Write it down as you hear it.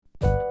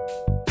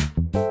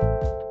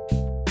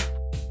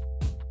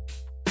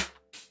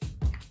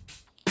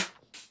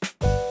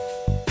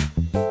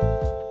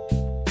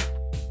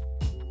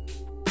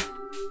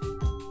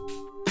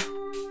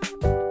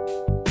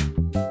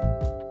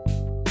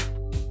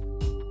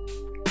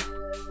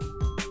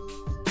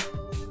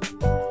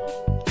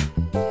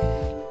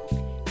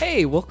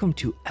Hey, welcome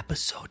to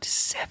episode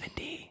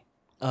 70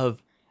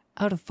 of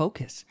Out of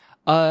Focus.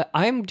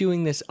 I'm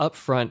doing this up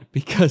front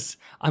because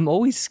I'm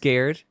always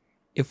scared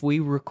if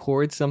we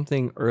record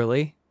something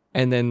early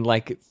and then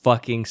like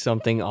fucking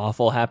something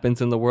awful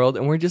happens in the world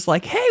and we're just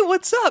like, hey,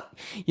 what's up?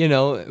 You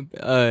know,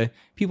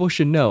 people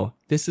should know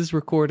this is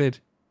recorded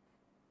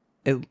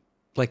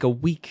like a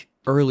week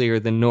earlier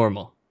than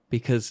normal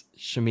because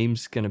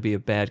Shamim's going to be a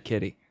bad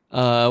kitty.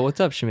 What's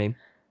up, Shamim?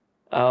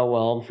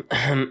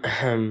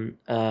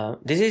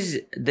 This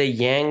is the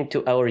yang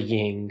to our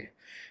yin.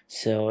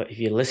 So if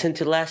you listened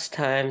to last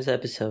time's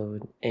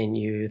episode and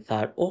you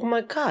thought, oh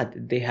my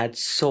God, they had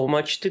so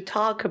much to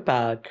talk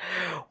about,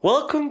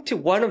 welcome to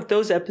one of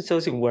those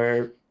episodes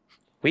where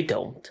we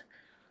don't.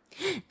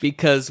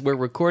 Because we're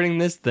recording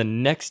this the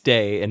next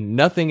day and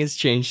nothing has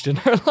changed in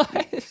our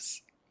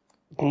lives.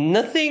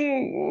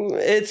 Nothing.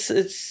 It's.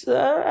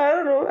 I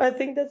don't know. I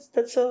think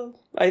that's a.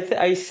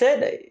 I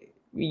said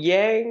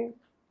yang.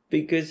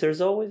 Because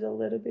there's always a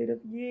little bit of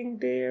yin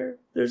there.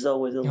 There's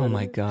always a little. Oh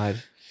my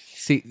God!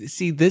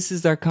 See, this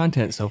is our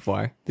content so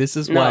far. This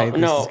is why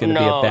this is going to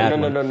be a bad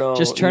one. No.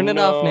 Just turn it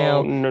off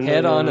now.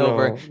 Head on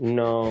over.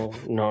 No.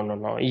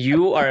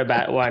 You are a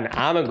bad one.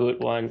 I'm a good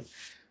one.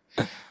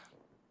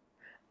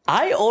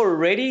 I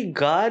already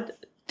got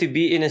to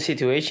be in a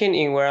situation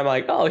in where I'm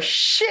like, oh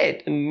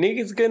shit,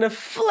 nigga's gonna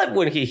flip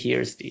when he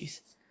hears these.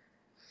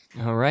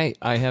 All right,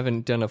 I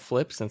haven't done a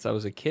flip since I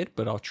was a kid,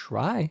 but I'll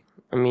try.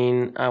 I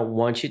mean, I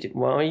want you to.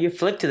 Well, you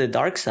flip to the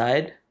dark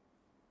side.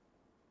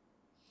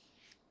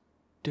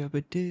 Don't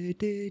get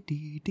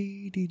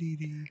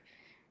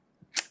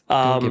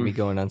me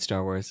going on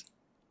Star Wars.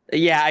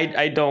 Yeah,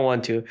 I don't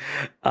want to.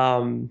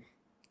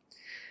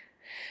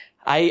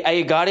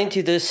 I got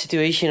into this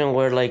situation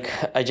where like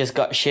I just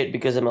got shit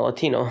because I'm a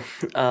Latino.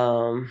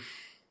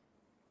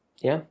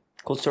 Yeah,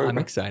 cool story. I'm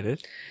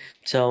excited.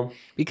 So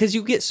because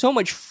you get so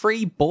much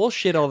free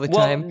bullshit all the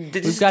time.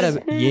 We've got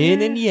a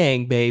yin and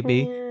yang,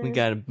 baby. We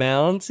got to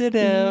balance it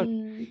out.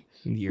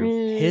 You're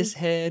his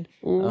head.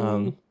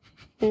 Right,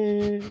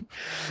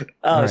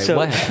 so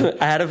I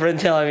had a friend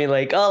telling me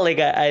like, oh, like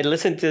I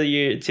listened to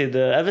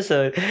the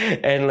episode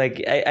and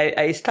like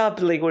I stopped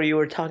like where you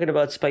were talking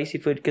about spicy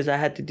food because I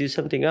had to do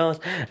something else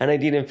and I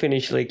didn't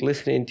finish like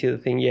listening to the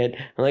thing yet.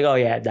 I'm like, oh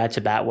yeah, that's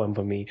a bad one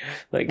for me.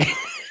 Like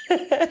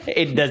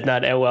it does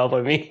not end well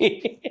for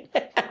me.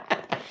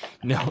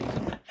 No,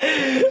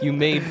 you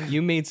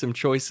made some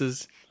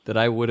choices that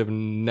I would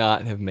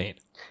not have made.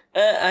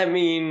 I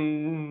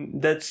mean,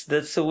 that's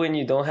when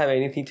you don't have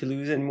anything to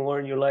lose anymore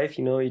in your life.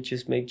 You know, you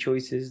just make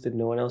choices that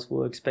no one else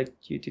will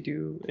expect you to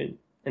do,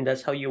 and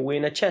that's how you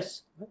win at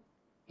chess.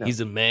 No. He's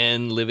a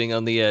man living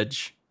on the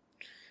edge.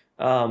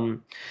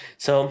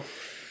 So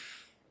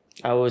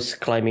I was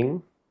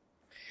climbing,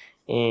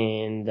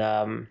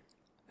 and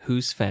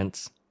whose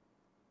fence?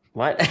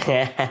 What?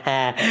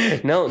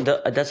 No,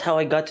 that's how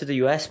I got to the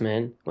U.S.,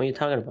 man. What are you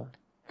talking about?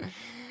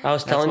 I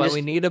was telling you. That's why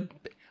we need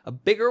a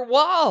bigger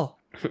wall.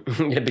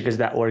 Yeah, because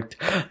that worked.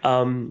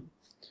 No,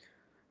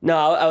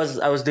 I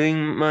was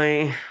doing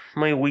my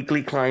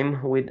weekly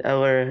climb with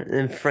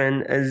our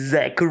friend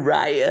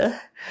Zachariah,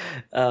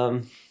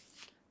 the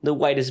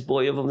whitest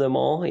boy of them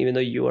all, even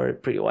though you are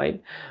pretty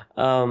white.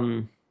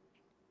 And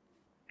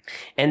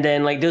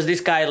then like there's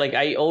this guy, like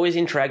I always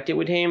interacted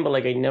with him, but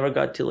like I never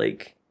got to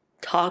like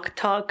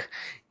talk,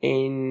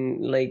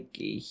 and like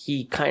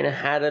he kind of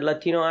had a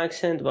Latino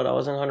accent, but I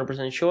wasn't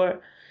 100% sure.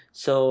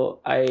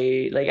 So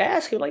I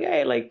asked him like,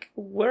 hey, like,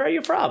 where are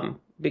you from?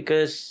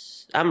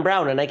 Because I'm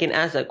brown and I can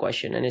ask that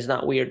question, and it's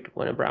not weird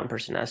when a brown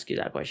person asks you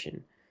that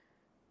question.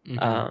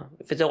 Mm-hmm.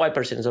 If it's a white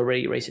person, it's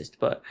already racist.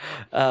 But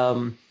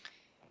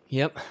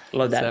yep,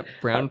 love that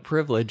brown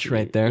privilege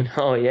right there.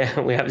 Oh yeah,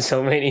 we have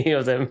so many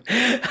of them.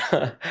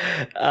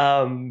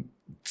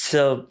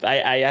 So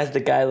I asked the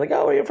guy like,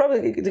 oh, where are you from?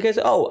 The guy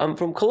said, oh, I'm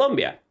from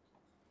Colombia.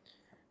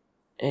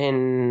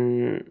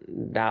 And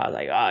now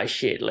like, oh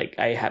shit, like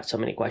I have so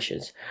many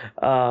questions.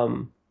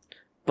 But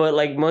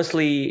like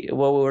mostly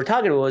what we were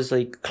talking about was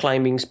like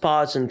climbing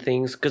spots and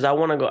things, because I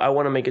want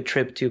to make a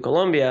trip to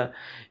Colombia,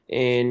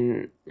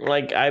 and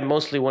like I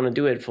mostly want to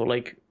do it for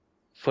like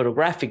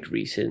photographic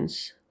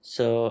reasons.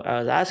 So I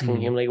was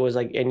asking him like, was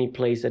like any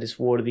place that is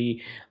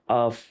worthy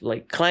of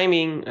like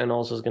climbing, and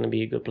also is going to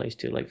be a good place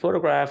to like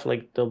photograph,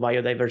 like the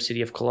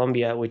biodiversity of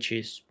Colombia, which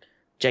is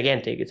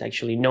gigantic. It's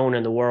actually known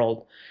in the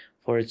world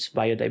for its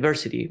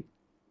biodiversity.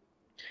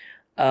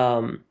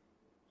 So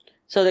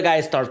the guy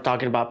starts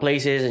talking about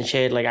places and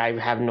shit. Like I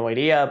have no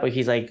idea, but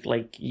he's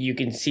like you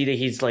can see that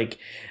he's like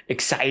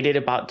excited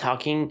about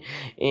talking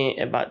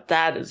about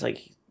that. It's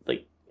like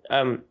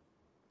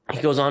he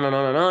goes on and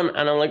on and on,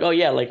 and I'm like, oh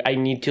yeah, like I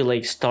need to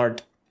like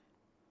start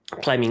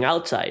climbing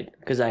outside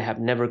because I have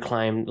never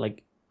climbed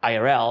like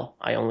IRL.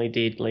 I only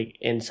did like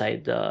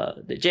inside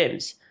the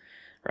gyms,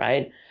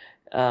 right?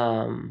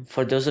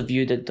 For those of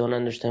you that don't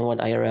understand what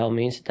IRL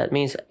means, that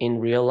means in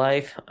real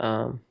life.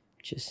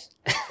 Just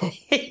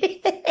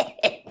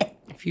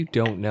if you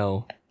don't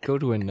know, go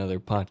to another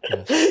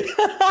podcast.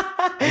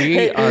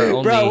 We are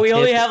only Bro, we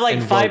only tip have like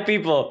and 5 vote.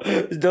 people.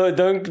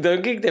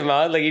 Don't kick them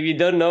out. Like if you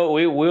don't know,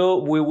 we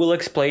will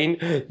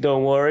explain.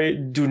 Don't worry.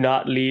 Do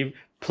not leave,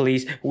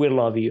 please. We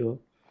love you.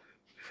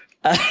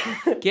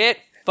 Get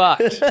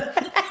fucked.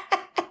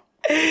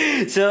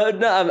 So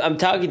no, I'm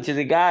talking to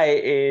the guy,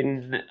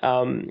 and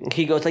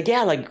he goes like,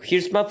 yeah, like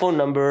here's my phone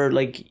number.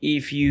 Like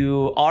if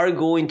you are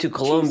going to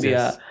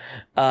Colombia,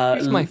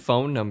 Here's my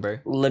phone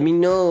number. let me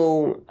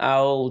know.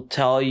 I'll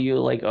tell you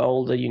like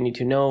all that you need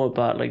to know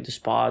about like the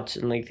spots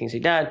and like things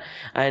like that.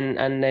 And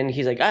then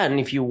he's like, and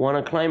if you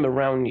want to climb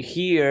around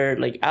here,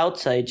 like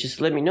outside, just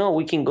let me know.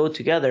 We can go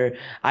together.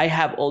 I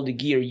have all the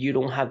gear. You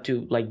don't have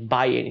to like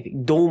buy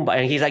anything. Don't buy.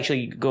 And he's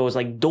actually goes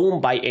like, don't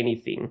buy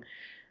anything.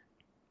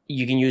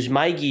 You can use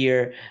my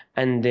gear,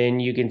 and then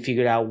you can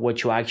figure out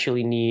what you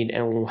actually need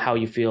and how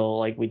you feel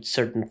like with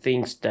certain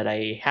things that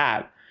I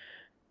have.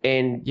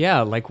 And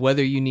Yeah, like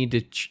whether you need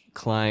to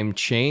climb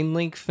chain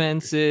link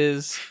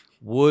fences,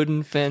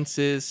 wooden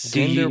fences,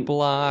 cinder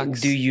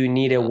blocks. do you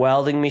need a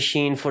welding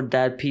machine for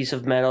that piece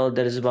of metal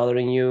that is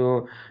bothering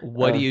you?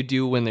 What do you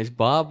do when there's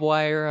barbed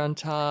wire on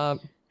top?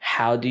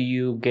 How do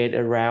you get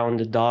around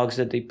the dogs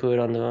that they put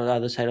on the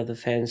other side of the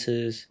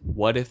fences?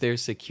 What if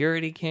there's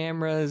security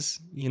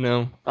cameras? You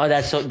know, Oh,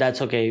 that's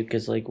okay,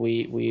 because like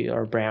we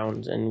are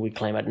browns and we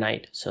climb at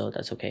night, so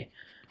that's okay.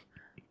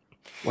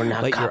 We're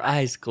not let your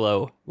eyes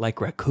glow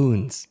like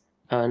raccoons.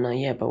 no,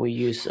 yeah, but we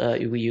use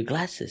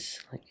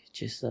glasses, like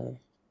just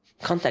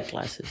contact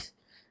glasses,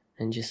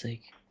 and just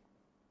like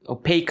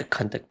opaque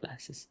contact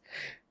glasses.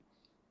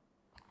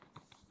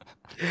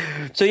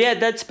 So yeah,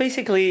 that's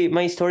basically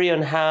my story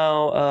on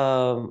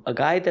how a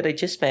guy that I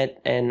just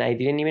met, and I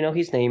didn't even know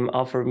his name,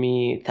 offered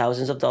me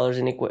thousands of dollars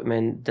in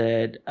equipment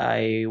that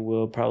I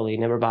will probably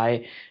never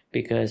buy,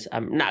 because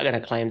I'm not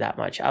gonna climb that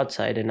much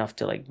outside enough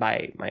to like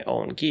buy my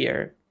own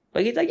gear.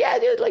 Like he's like, yeah,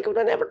 dude, like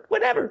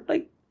whenever,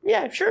 like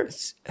yeah, sure.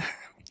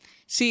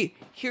 See,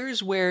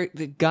 here's where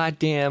the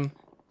goddamn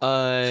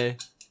there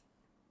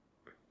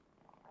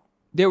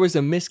was a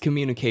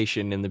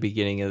miscommunication in the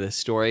beginning of this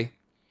story,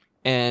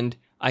 and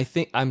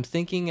I'm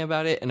thinking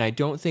about it, and I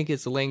don't think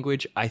it's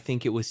language. I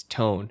think it was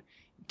tone.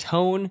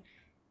 Tone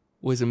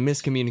was a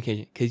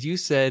miscommunication, because you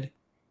said,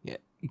 yeah,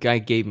 guy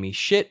gave me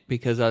shit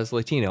because I was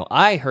Latino.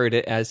 I heard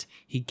it as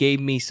he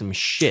gave me some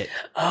shit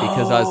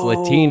because I was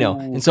Latino,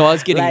 and so I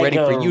was getting like ready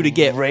for a you to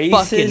get fucking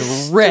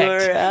racist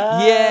wrecked. or-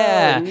 oh,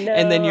 Yeah,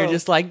 and then you're no.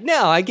 just like,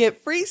 no, I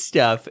get free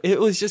stuff. It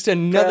was just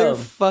another Bro.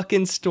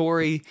 fucking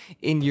story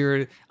in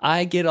your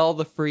I get all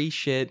the free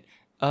shit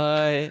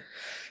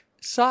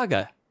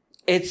saga.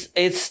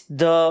 It's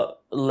the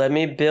let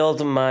me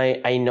build my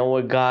I know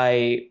a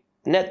guy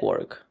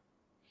network.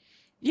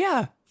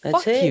 Yeah, That's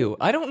fuck it. you.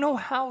 I don't know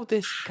how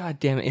this. God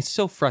damn it, it's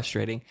so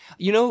frustrating.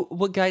 You know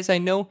what guys I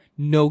know?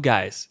 No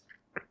guys.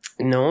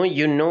 No,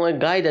 you know a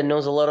guy that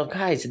knows a lot of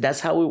guys.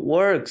 That's how it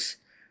works.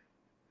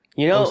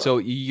 You know, Oh, so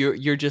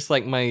you're just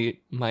like my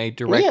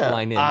direct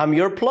line in. I'm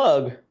your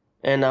plug,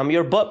 and I'm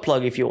your butt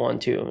plug if you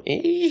want to.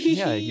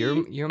 Yeah,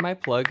 you're my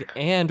plug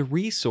and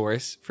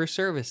resource for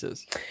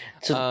services.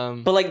 So,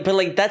 but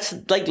like that's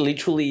like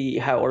literally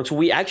how it works.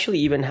 We actually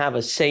even have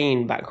a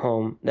saying back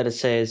home that it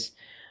says,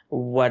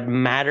 "What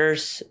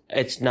matters,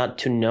 it's not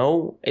to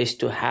know, is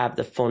to have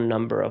the phone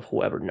number of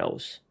whoever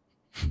knows."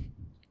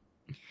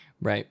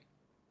 Right.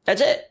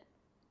 That's it.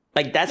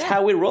 Like that's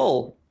how we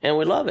roll, and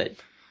we love it.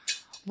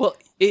 Well,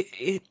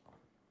 it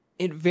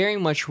very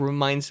much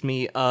reminds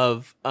me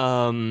of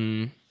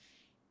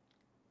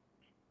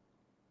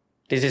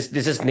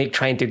This is Nick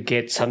trying to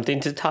get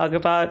something to talk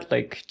about,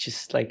 like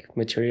just like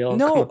material.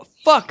 no,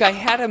 fuck, I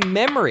had a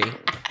memory.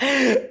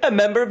 A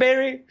member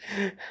berry.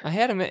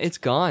 It's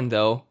gone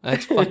though.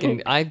 That's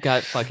fucking I've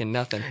got fucking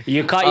nothing.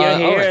 You caught your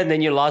hair alright. and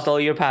then you lost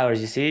all your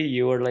powers. You see,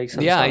 you were like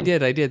some. Yeah, I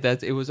did.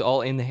 That it was all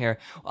in the hair.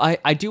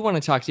 I do want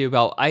to talk to you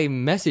about. I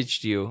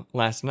messaged you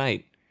last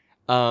night.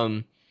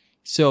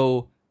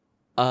 So,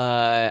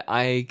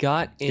 I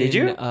got in. Did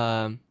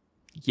you?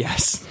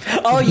 Yes.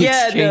 Oh We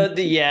yeah,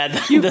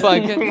 exchanged- You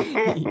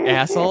fucking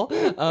asshole.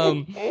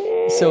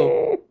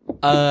 So,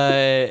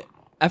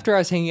 after I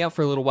was hanging out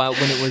for a little while,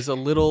 when it was a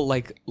little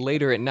like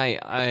later at night,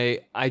 I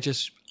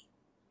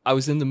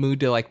was in the mood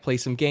to like play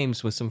some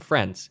games with some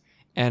friends,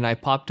 and I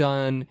popped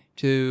on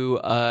to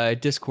a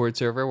Discord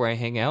server where I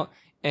hang out,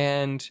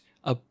 and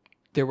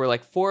there were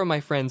like 4 of my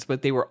friends,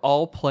 but they were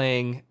all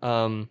playing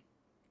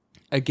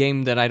a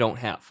game that I don't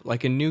have,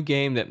 like a new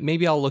game that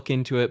maybe I'll look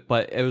into it,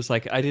 but it was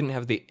like I didn't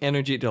have the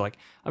energy to like,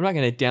 I'm not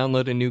going to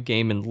download a new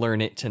game and learn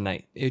it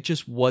tonight. It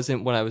just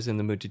wasn't what I was in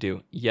the mood to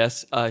do.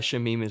 Yes,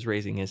 Shamim is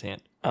raising his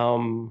hand.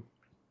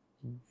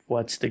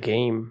 What's the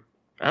game?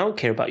 I don't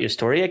care about your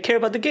story. I care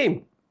about the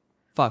game.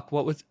 Fuck,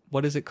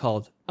 what is it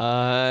called?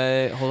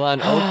 Hold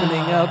on,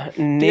 opening up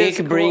Nick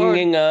Discord.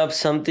 bringing up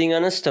something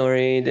on a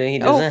story that he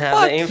doesn't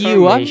have the fuck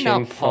you, I'm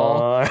information not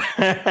Paul.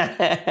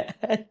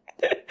 for.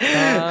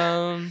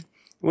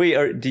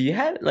 Wait, do you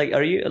have like?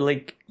 Are you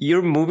like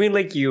you're moving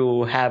like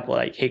you have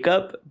like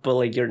hiccup, but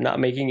like you're not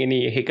making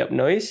any hiccup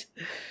noise?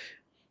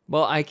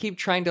 Well, I keep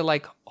trying to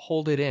like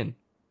hold it in.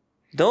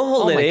 Don't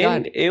hold Oh it my in.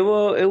 God. It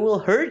will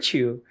hurt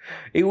you.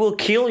 It will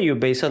kill you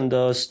based on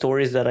the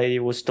stories that I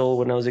was told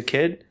when I was a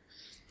kid.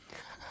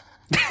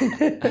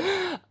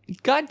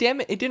 God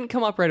damn it! It didn't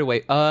come up right away.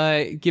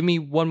 Give me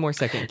one more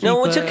second.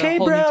 No, Keep, it's okay,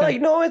 holding bro. time.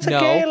 Like, no, it's No,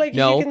 okay. Like,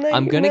 no, you can, like,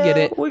 I'm gonna no, get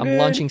it. we're I'm good.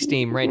 launching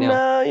Steam right now.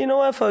 Nah, you know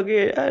what? Fuck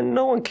it.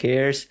 No one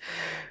cares.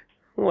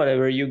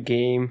 Whatever, you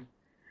game.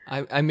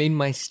 I made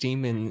my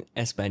Steam in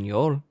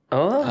Espanol.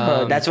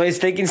 Oh, that's why it's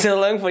taking so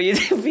long for you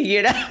to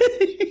figure it out.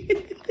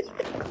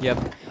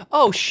 Yep.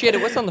 Oh shit!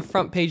 It was on the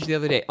front page the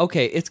other day.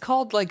 Okay, it's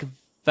called like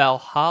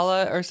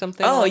Valhalla or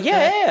something. Oh, like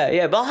yeah, that.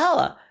 yeah.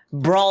 Brawlhalla.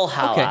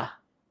 Brawlhalla. Okay.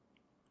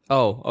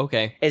 Oh,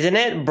 okay. Isn't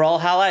it?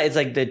 Brawlhalla is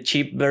like the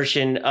cheap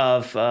version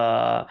of,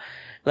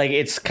 like,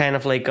 it's kind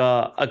of like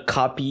a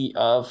copy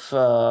of,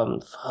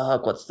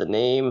 what's the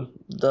name?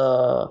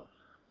 The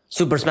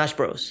Super Smash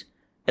Bros.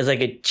 It's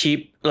like a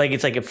cheap, like,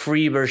 it's like a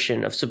free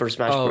version of Super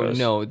Smash Oh Bros.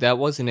 no, that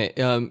wasn't it.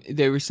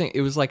 They were saying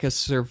it was like a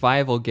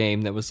survival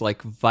game that was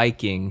like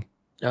Viking.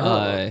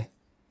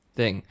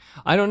 Thing.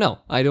 I don't know.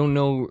 I don't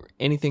know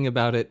anything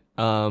about it.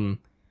 But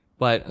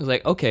I was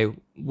like, okay,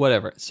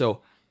 whatever. So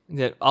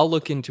that I'll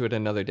look into it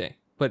another day.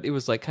 But it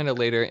was like kind of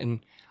later, and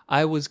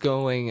I was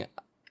going.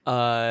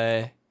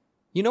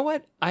 You know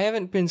what? I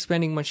haven't been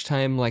spending much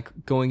time like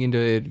going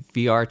into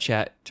VR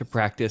chat to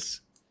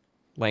practice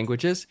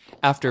languages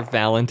after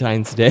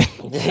Valentine's Day.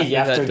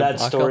 After that debacle.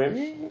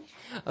 story.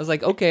 I was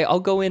like, okay, I'll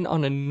go in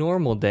on a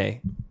normal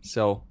day.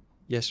 So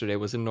yesterday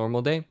was a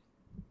normal day.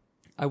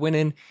 I went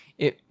in.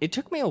 It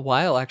took me a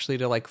while actually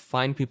to like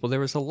find people. There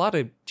was a lot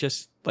of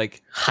just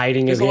like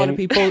Hiding there's again. a lot of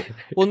people.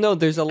 Well, no,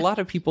 there's a lot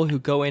of people who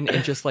go in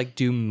and just like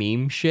do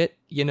meme shit.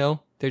 You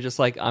know, they're just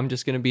like, I'm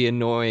just gonna be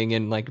annoying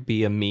and like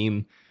be a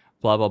meme,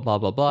 blah blah blah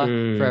blah blah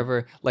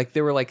forever. Like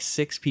there were like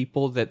 6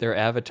 people that their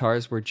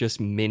avatars were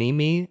just mini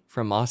me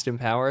from Austin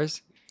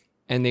Powers,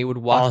 and they would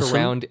walk Awesome.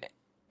 around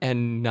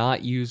and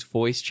not use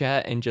voice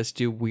chat and just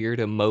do weird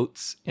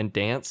emotes and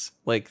dance.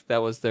 Like that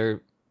was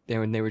their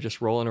when they were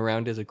just rolling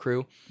around as a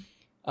crew.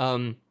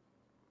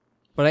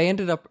 But I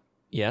ended up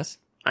yes.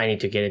 I need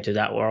to get into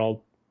that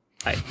world.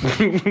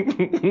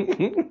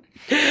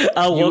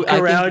 I'll walk I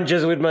around think-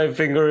 just with my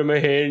finger in my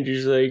hand,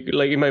 just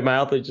like in my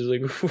mouth. It's just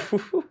like.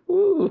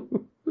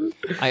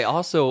 I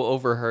also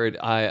overheard.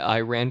 I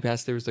ran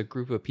past. There was a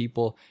group of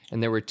people,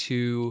 and there were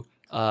 2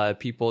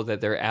 people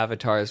that their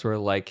avatars were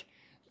like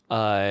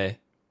over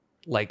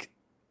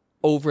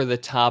the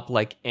top,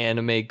 like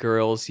anime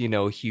girls. You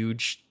know,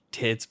 huge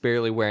tits,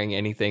 barely wearing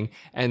anything,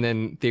 and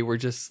then they were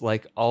just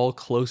like all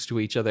close to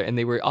each other, and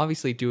they were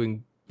obviously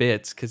doing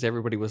bits because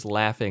everybody was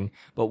laughing,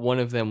 but one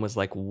of them was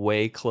like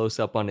way close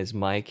up on his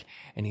mic,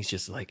 and he's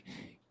just like,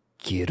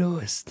 quiero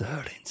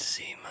estar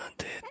encima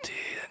de ti.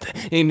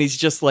 And he's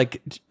just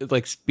like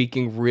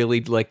speaking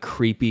really like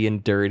creepy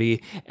and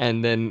dirty,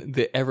 and then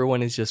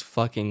everyone is just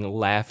fucking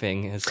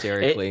laughing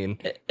hysterically.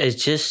 And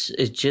It's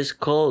just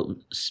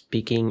called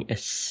speaking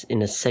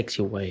in a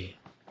sexy way.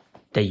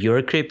 That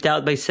you're creeped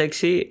out by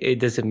sexy, it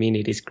doesn't mean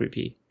it is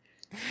creepy.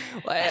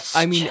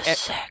 I mean,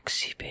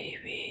 Sexy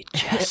baby.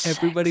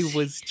 everybody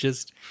was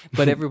just,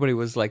 but everybody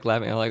was like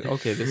laughing. I'm like,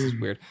 okay, this is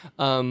weird.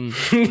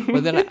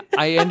 But then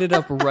I ended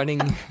up running.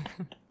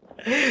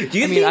 Do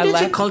you think I there's a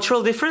laughed-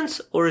 cultural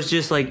difference, or it's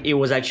just like it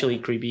was actually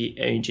creepy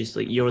and just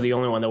like you're the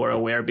only one that were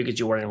aware because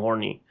you weren't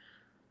horny?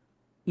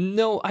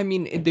 No, I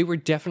mean they were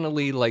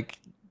definitely like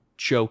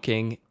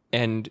joking,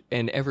 and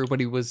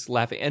everybody was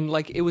laughing, and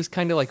like it was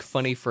kind of like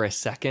funny for a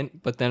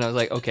second, but then I was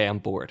like, okay, I'm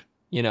bored,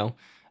 you know.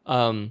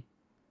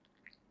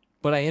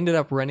 But I ended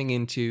up running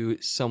into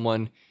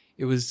someone.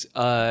 It was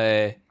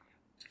an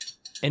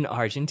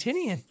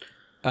Argentinian.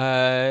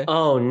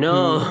 Oh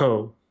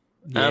no!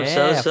 I'm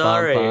so Yeah,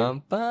 sorry.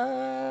 bum,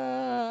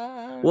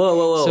 bum.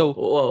 Whoa! So-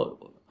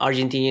 whoa!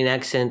 Argentinian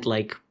accent,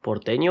 like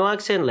porteño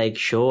accent, like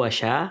show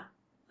allá,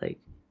 like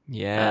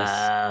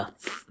Yes.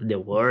 the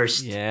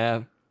worst.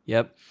 Yeah.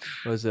 Yep.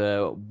 It was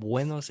a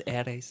Buenos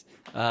Aires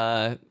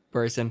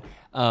person.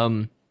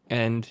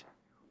 And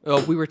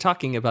we were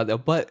talking about that,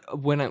 but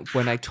when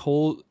I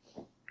told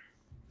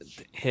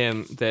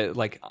him that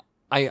like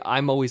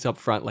I'm always up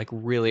front like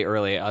really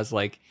early, I was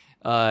like,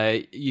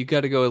 you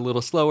got to go a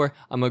little slower.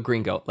 I'm a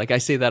gringo. Like I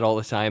say that all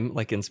the time,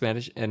 like in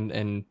Spanish,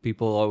 and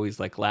people always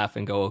like laugh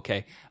and go,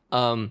 okay.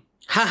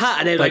 Haha,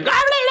 and they're like.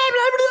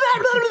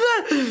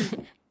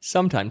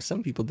 Sometimes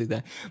some people do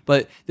that,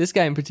 but this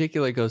guy in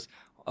particular goes,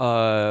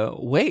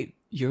 wait,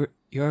 you're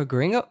a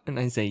gringo? And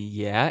I say,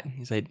 yeah.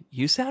 He's like,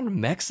 you sound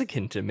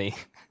Mexican to me.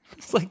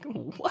 It's like,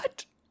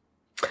 what?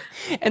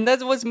 And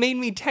that's what's made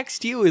me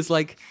text you is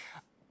like,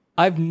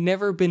 I've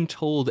never been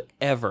told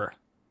ever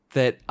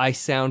that I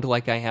sound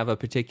like I have a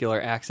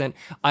particular accent.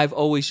 I've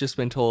always just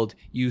been told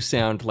you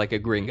sound like a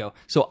gringo.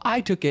 So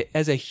I took it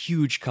as a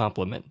huge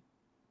compliment.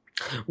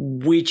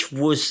 Which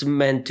was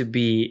meant to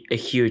be a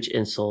huge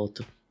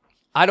insult.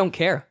 I don't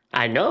care.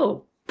 I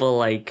know, but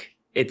like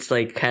it's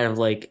like kind of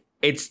like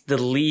it's the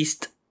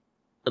least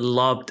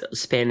loved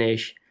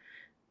Spanish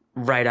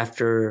right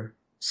after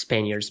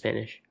Spaniard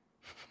Spanish.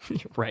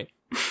 Right.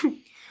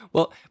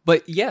 Well,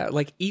 but yeah,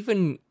 like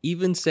even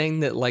saying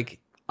that like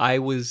I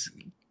was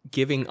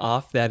giving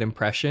off that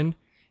impression.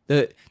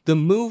 The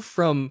move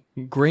from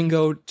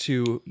gringo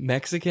to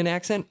Mexican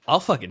accent, I'll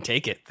fucking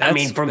take it.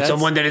 From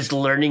someone that is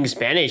learning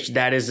Spanish,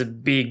 that is a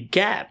big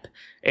gap.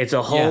 It's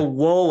a whole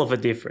wall of a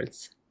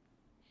difference.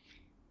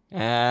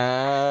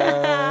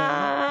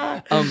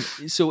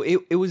 So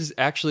it was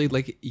actually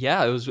like,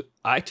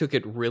 I took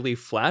it really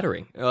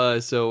flattering.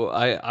 So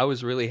I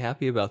was really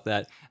happy about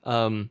that.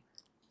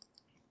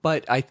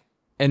 But I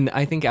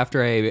think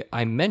after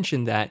I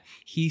mentioned that,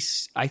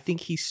 I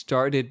think he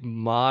started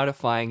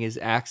modifying his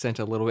accent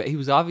a little bit. He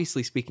was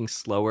obviously speaking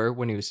slower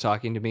when he was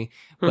talking to me,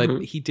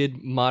 but he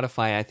did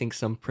modify, I think,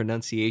 some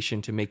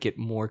pronunciation to make it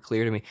more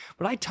clear to me.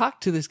 But I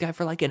talked to this guy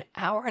for like an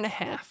hour and a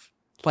half.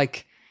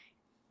 Like,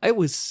 it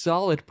was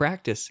solid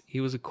practice. He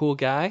was a cool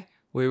guy.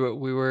 We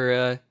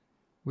were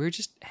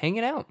just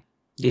hanging out.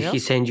 Did he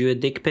send you a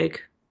dick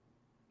pic?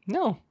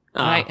 No.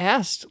 I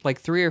asked like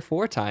 3 or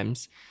 4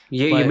 times.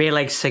 You made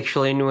like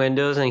sexual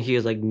innuendos and he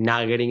was like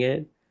not getting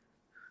it?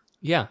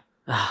 Yeah.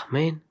 Ah,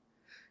 man.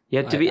 You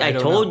have to be, I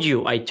told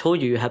you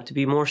you have to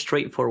be more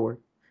straightforward.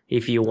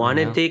 If you want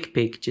a dick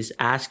pic, just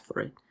ask for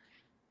it.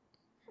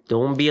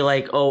 Don't be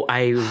like, oh,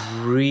 I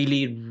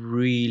really,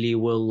 really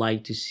would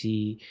like to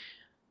see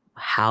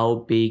how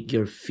big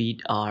your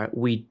feet are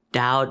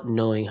without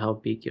knowing how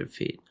big your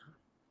feet are.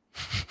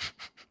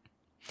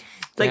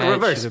 It's like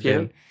reverse, you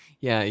know?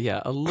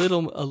 Yeah, a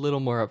little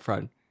more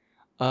upfront.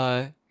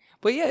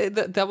 But yeah,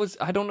 that was,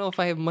 I don't know if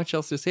I have much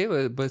else to say about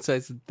it,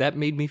 besides that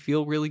made me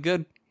feel really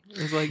good. It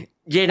was like,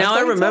 yeah, now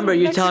I remember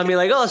you telling me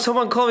like, oh,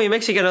 someone called me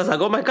Mexican. I was like,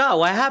 oh my God,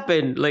 what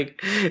happened?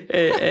 Like,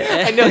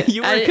 I know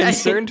you were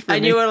concerned for me.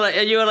 And you were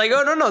like,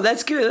 oh no,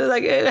 that's good. I was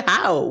like,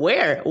 how,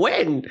 where,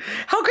 when,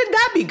 how could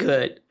that be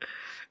good?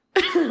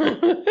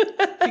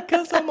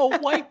 Because I'm a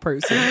white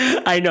person.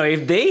 I know,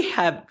 if they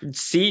have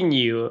seen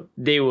you,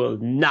 they will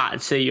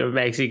not say you're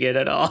Mexican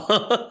at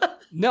all.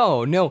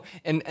 No,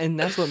 and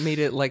that's what made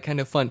it like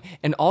kind of fun.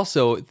 And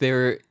also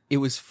it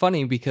was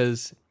funny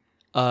because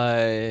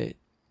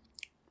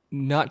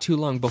not too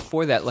long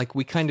before that, like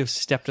we kind of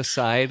stepped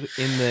aside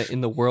in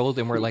the world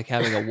and we're like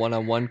having a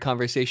one-on-one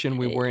conversation.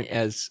 We weren't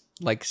as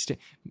like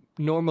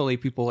normally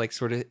people like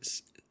sort of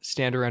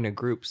stand around in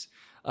groups.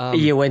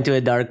 You went to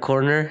a dark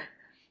corner.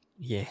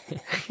 Yeah,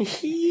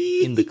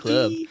 in the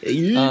club.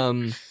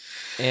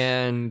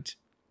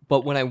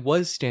 But when I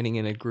was standing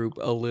in a group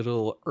a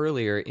little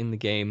earlier in the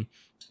game,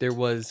 there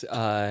was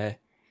a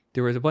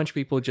bunch of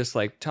people just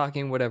like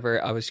talking,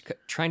 whatever. I was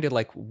trying to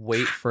like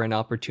wait for an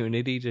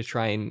opportunity to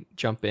try and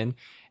jump in,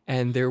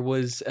 and there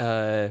was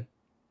a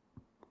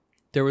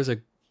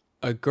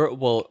girl.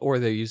 Well, or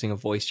they're using a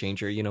voice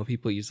changer. You know,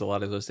 people use a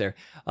lot of those there.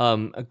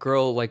 A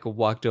girl like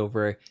walked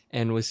over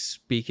and was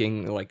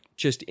speaking like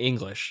just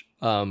English,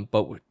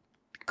 but with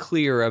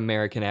clear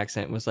American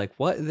accent. Was like,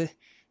 what?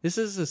 This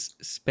is a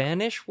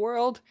Spanish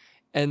world?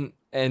 And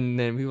then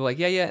people were like,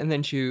 yeah. And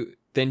then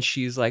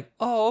she's like,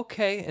 oh,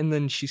 okay. And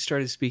then she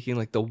started speaking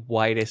like the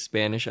whitest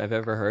Spanish I've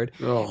ever heard.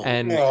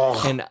 And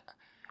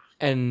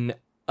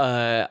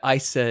I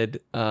said,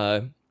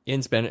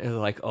 in Spanish,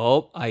 like,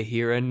 oh, I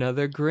hear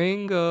another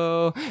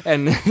gringo.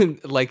 And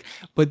like,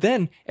 but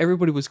then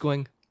everybody was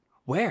going,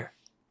 where's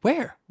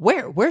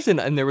it?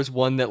 And there was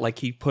one that like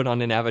he put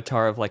on an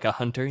avatar of like a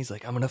hunter. He's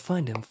like, I'm gonna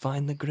find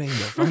the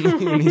gringo.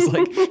 And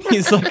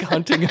he's like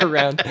hunting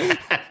around.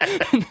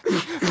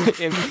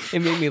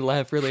 It made me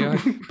laugh really hard.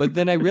 But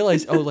then I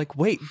realized, oh, like,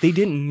 wait, they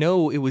didn't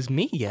know it was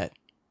me yet.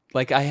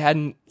 Like I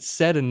hadn't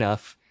said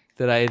enough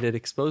that I had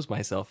exposed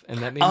myself, and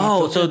that made me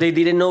feel so good. they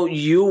didn't know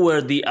you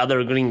were the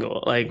other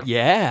gringo. Like,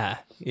 yeah.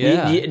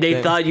 They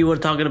thought you were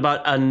talking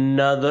about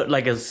another,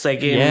 like a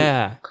second.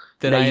 Yeah.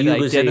 That I had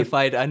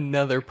identified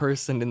another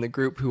person in the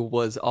group who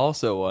was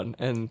also one.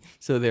 And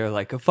so they're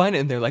like, find it.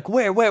 And they're like,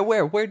 where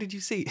did you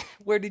see?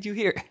 Where did you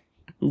hear?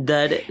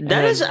 That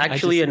is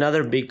actually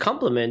another big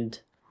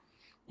compliment.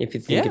 If you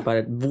think about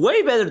it,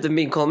 way better than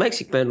being called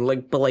Mexican.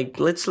 Like, but like,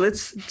 let's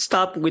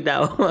stop with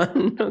that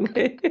one.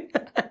 Okay.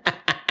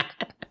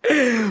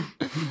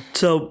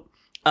 So,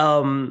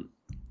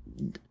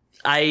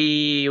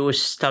 I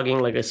was talking,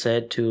 like I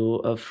said, to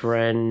a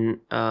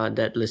friend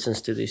that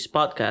listens to this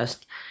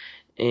podcast.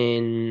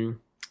 And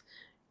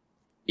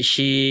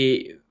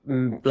she,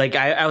 like,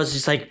 I was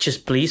just like,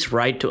 just please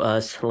write to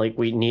us. Like,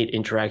 we need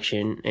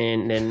interaction.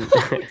 And then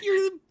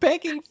you're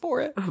begging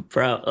for it,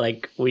 bro.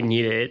 Like, we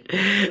need it.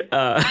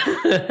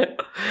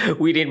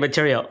 We need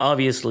material.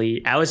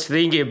 Obviously, I was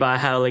thinking about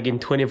how, like, in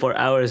 24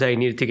 hours, I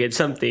needed to get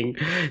something.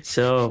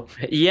 So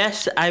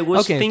yes, I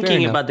was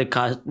thinking about the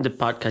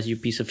podcast. You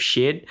piece of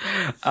shit.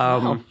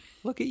 Wow,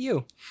 look at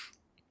you.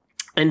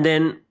 And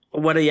then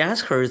what I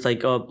asked her is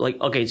like,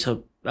 okay,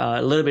 so.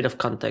 A little bit of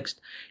context.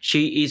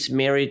 She is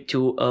married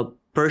to a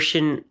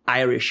Persian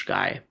Irish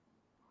guy.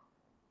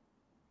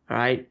 All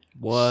right.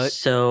 What?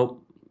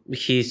 So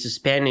his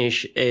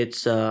Spanish,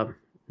 it's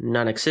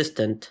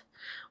non-existent,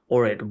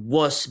 or it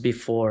was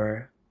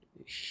before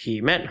he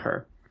met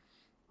her,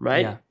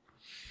 right? Yeah.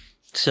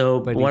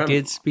 So, but he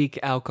did speak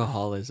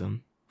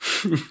alcoholism.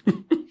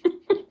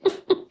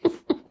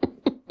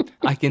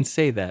 I can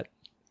say that.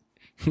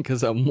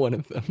 because I'm one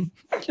of them.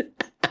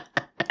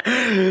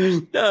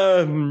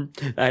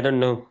 I don't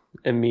know.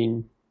 I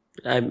mean,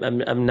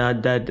 I'm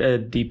not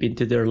that deep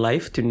into their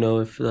life to know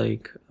if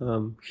like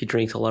he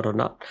drinks a lot or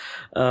not.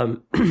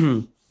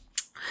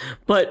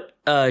 But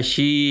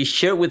she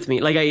shared with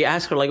me, like I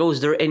asked her, like, oh,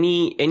 is there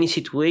any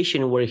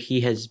situation where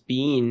he has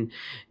been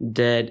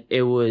that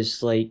it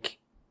was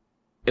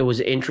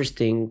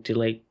interesting to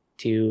like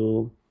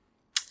to,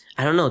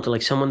 I don't know, to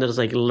like someone that is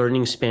like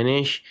learning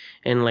Spanish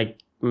and like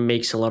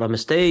makes a lot of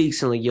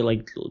mistakes and like you're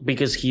like,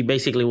 because he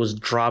basically was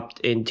dropped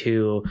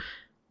into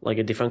like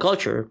a different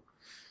culture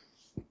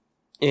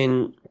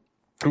in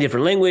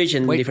different language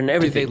and different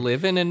everything. Did they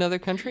live in another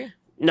country?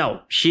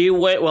 No, she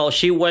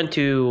went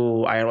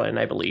to Ireland,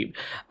 I believe.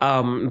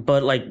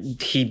 But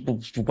like he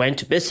went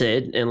to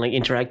visit and like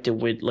interacted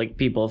with like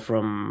people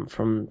from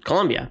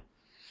Colombia.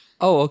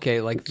 Oh,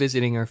 okay, like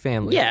visiting her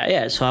family.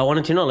 Yeah. So I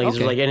wanted to know, like, is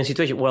there like any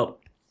situation? Well,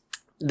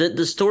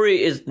 the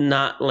story is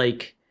not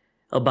like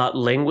about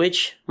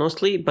language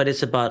mostly, but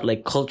it's about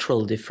like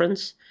cultural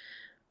difference.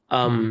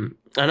 And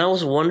I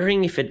was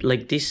wondering if it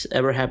like this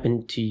ever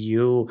happened to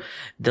you,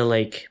 that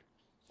like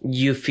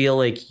you feel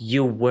like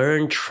you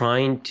weren't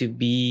trying to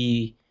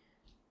be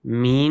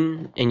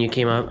mean and you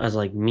came out as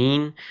like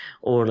mean,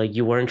 or like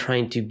you weren't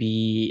trying to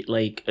be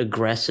like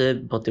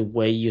aggressive, but the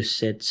way you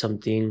said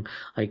something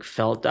like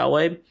felt that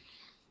way.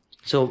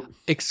 So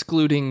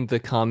excluding the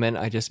comment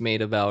I just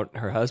made about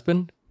her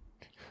husband.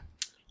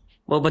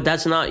 Well, but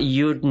that's not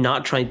you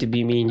not trying to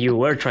be mean. You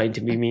were trying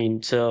to be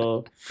mean.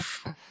 So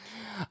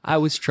I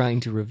was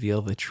trying to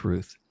reveal the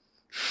truth.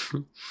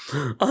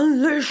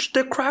 Unleash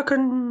the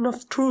Kraken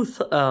of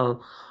truth.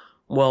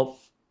 Well,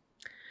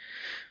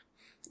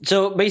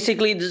 so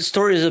basically the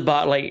story is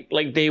about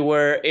like they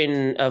were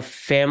in a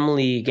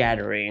family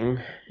gathering,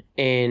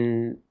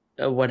 and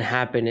what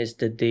happened is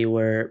that they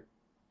were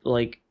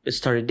like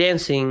started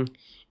dancing,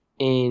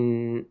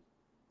 and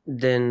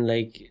then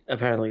like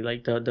apparently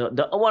like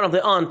the one of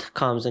the aunt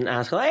comes and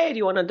asks, hey, do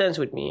you want to dance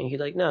with me? And he's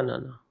like,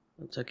 no,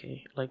 it's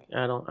okay, like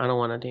I don't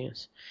want to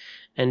dance.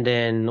 And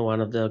then one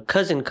of the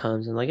cousin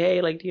comes and like,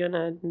 hey, like, do you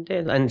want to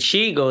dance? And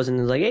she goes and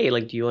is like, hey,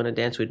 like, do you want to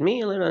dance with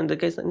me? And the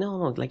guy's like,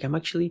 no, like, I'm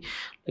actually,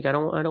 like, I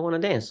don't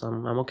want to dance.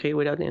 I'm okay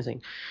without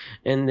dancing.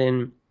 And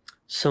then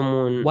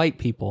someone, white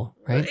people,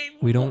 right?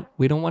 We don't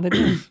want to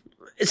dance.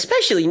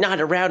 Especially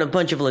not around a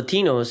bunch of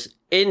Latinos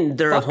in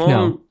their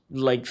home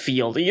like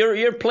field.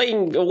 You're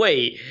playing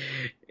away.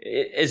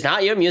 It's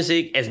not your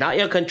music. It's not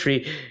your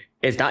country.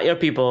 It's not your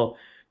people.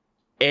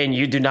 And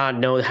you do not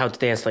know how to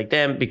dance like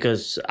them,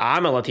 because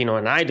I'm a Latino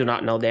and I do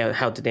not know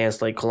how to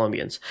dance like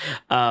Colombians.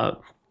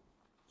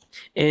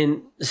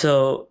 And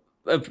so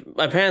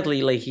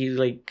apparently like he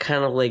like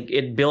kind of like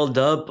it built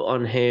up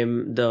on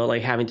him, the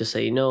like having to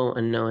say no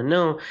and no and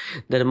no,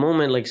 that the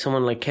moment like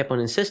someone like kept on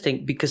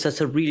insisting, because that's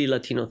a really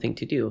Latino thing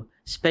to do,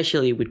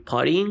 especially with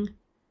partying.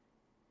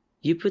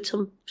 You put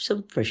some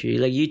pressure,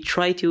 like you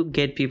try to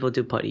get people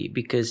to party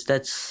because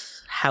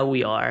that's how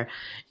we are.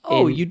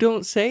 Oh, and you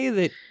don't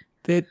say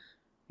that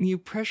you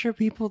pressure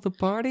people to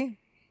party?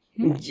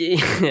 I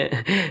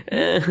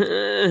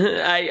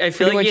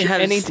feel like you have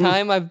any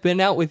time I've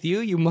been out with you,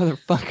 you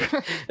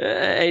motherfucker.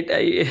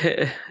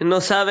 No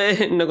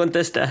sabe, no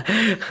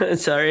contesta.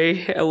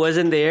 Sorry, I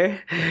wasn't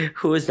there.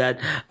 Who was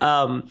that?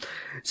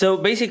 So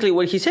basically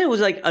what he said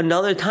was like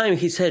another time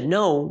he said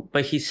no,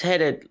 but he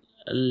said it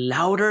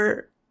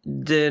louder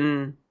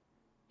than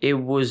it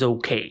was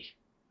okay.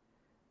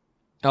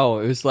 Oh,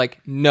 it was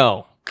like,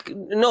 no.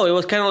 No, it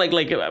was kind of like,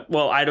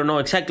 well, I don't know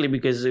exactly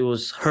because it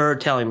was her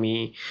telling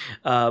me,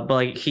 but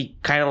like he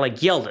kind of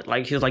like yelled it,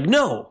 like he was like,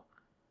 no,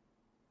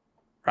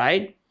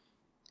 right?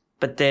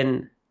 But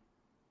then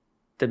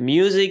the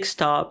music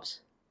stops,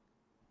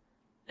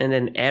 and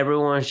then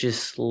everyone's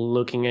just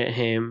looking at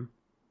him,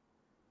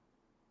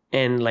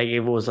 and like it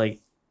was like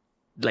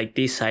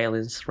this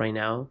silence right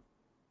now.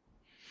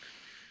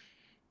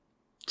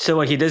 So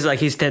what he does, like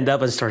he stand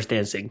up and starts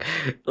dancing,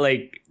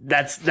 like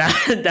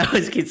that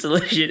was Kid's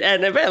solution,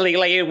 and apparently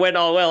like it went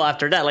all well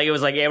after that. Like it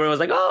was like everyone was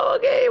like, oh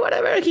okay,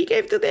 whatever. He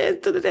came to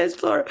the dance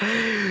floor.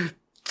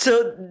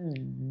 So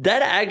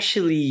that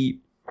actually,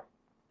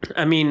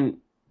 I mean,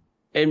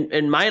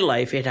 in my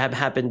life it had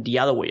happened the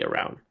other way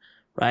around,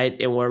 right?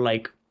 And we're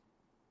like,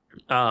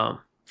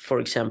 for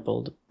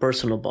example, the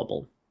personal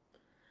bubble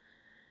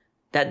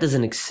that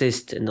doesn't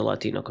exist in the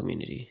Latino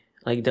community.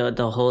 Like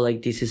the whole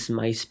like this is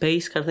my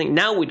space kind of thing.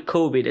 Now with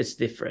COVID it's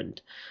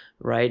different,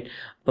 right?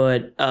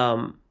 But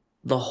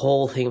the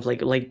whole thing of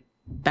like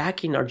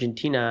back in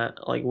Argentina,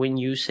 like when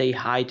you say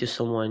hi to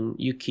someone,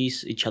 you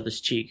kiss each other's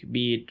cheek,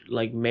 be it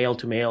like male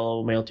to male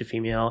or male to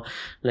female,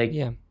 like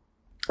yeah,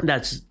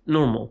 that's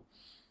normal.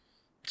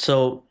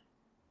 So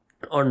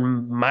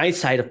on my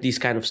side of these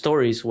kind of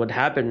stories, what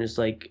happened is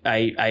like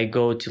I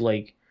go to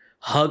like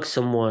hug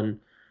someone,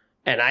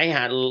 and I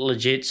had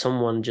legit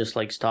someone just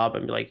like stop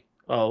and be like,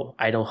 oh,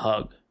 I don't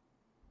hug.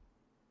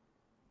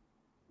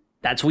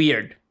 That's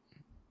weird.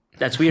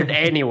 That's weird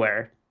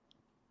anywhere.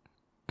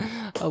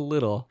 A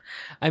little.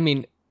 I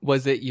mean,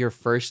 was it your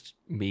first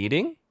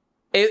meeting?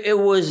 It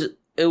was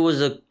it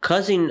was a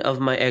cousin of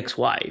my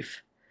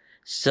ex-wife.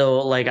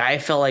 So like I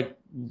felt like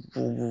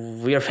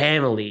we're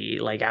family.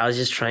 Like I was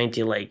just trying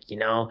to like,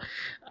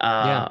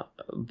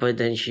 but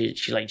then she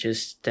like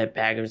just stepped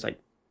back and was like,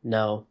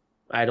 no,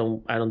 I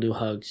don't do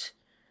hugs.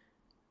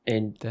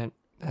 And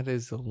that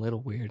is a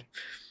little weird.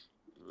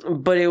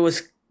 But it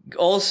was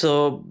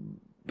also,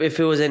 if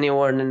it was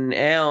anyone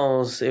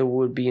else, it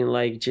would be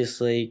like just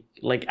like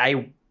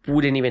I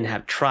wouldn't even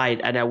have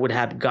tried, and I would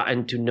have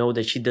gotten to know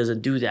that she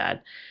doesn't do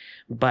that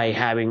by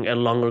having a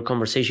longer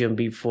conversation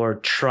before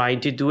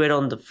trying to do it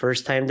on the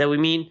first time that we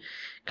meet,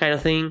 kind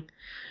of thing.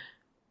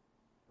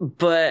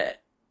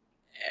 But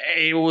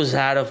it was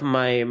out of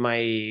my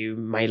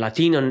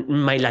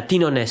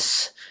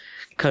Latino-ness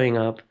coming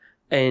up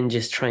and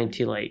just trying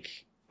to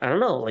like, I don't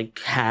know, like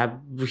have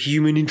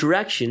human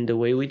interaction the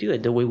way we do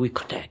it, the way we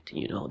connect,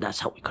 that's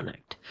how we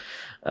connect.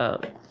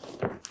 But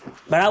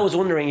I was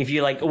wondering if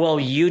you like, well,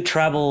 you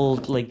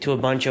traveled like to a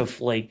bunch of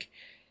like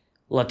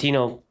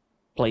Latino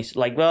places,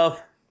 like,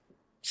 well,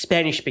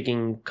 Spanish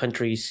speaking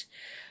countries,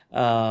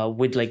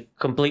 with like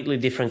completely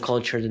different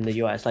culture than the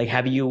US. Like,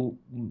 have you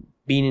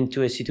been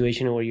into a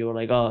situation where you were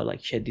like, oh,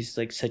 like shit, this is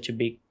like such a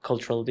big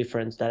cultural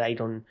difference that I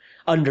don't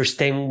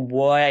understand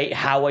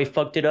how I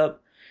fucked it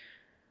up?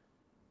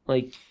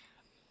 Like,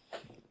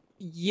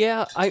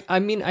 yeah, I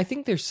mean, I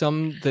think there's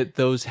some that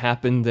those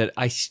happen that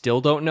I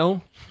still don't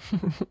know,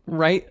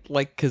 right?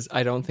 Like, because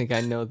I don't think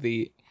I know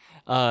the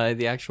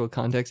actual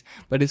context.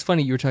 But it's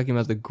funny, you were talking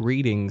about the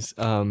greetings.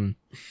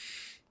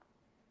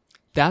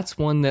 That's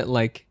one that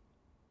like,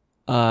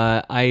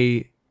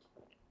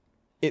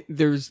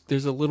 there's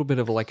a little bit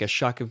of like a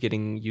shock of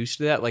getting used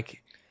to that.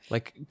 Like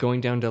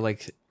going down to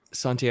like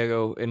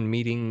Santiago and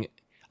meeting,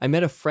 I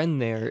met a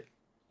friend there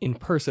in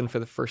person for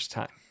the first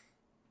time.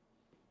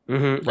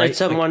 Mm-hmm. Right?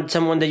 Like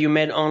someone that you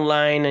met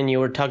online and you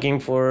were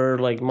talking for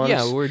like months.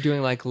 Yeah, we were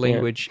doing like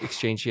language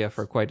exchange,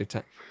 for quite a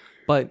time.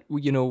 But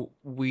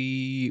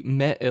we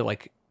met at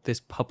like this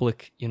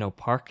public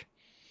park,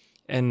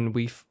 and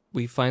we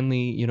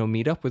finally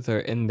meet up with her,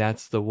 and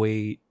that's the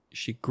way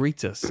she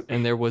greets us.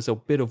 And there was a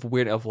bit of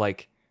weird of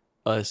like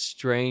a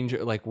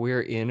stranger, like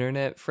we're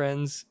internet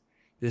friends.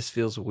 This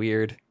feels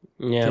weird.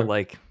 Yeah. To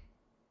like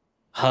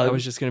hug. I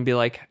was just gonna be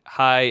like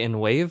hi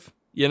and wave,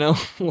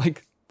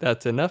 like.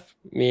 That's enough?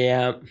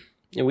 Yeah,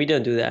 we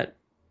don't do that.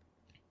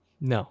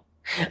 No.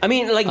 I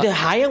mean, like the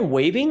hi and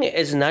waving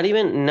is not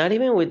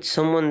even with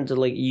someone that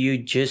like you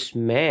just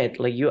met.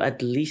 Like you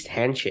at least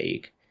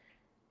handshake.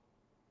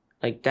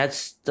 Like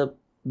that's the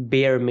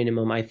bare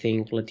minimum I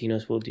think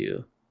Latinos will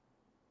do.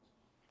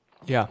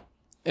 Yeah,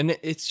 and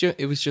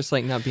it was just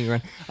like not being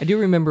around. I do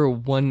remember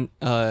one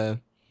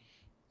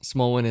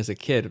small one as a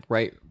kid,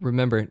 right?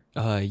 Remember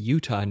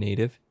Utah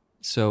native.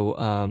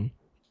 So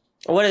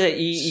what is it?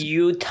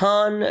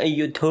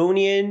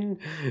 Utonian?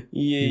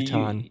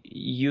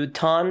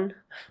 Uton?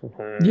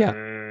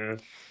 Yeah.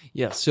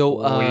 Yeah.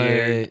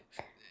 So,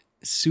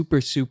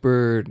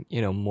 super,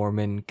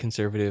 Mormon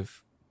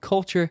conservative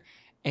culture.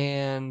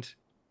 And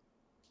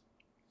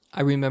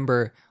I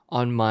remember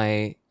on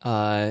my,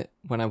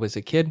 when I was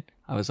a kid,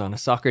 I was on a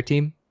soccer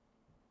team.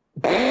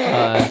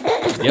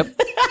 Yep.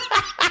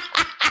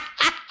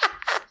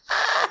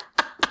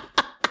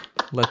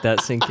 Let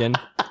that sink in.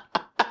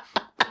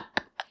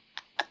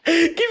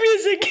 Give me a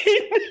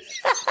second.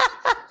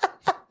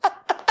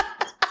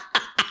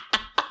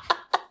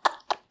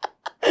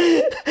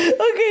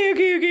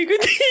 Okay,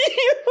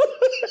 continue.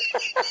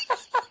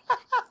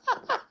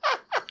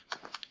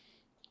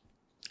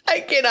 I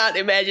cannot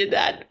imagine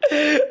that.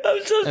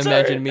 I'm so sorry.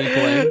 Imagine me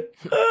playing.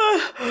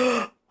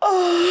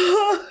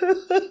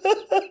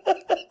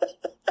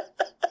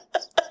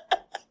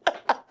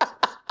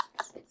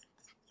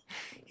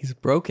 He's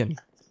broken.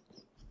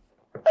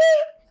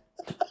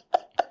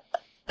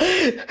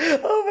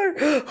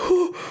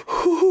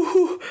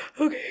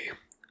 Okay,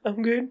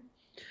 I'm good.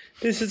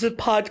 This is a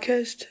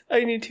podcast.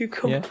 I need to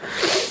come.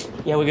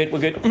 Yeah, we're good.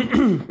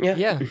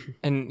 Yeah,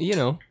 and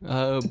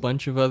a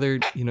bunch of other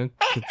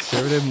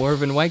conservative,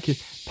 Mormon white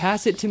kids.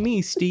 Pass it to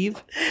me,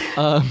 Steve.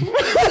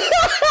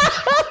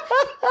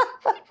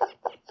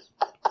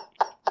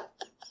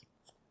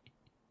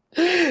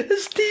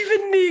 Steve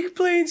and Nick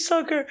playing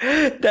soccer.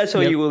 That's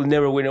why you will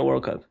never win a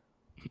World Cup.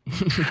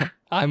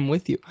 I'm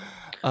with you.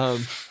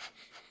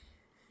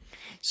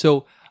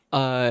 So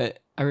I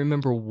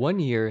remember one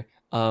year,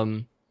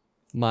 the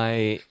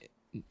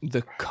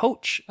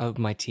coach of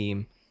my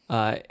team,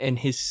 and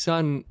his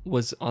son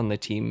was on the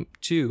team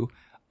too.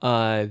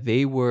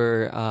 They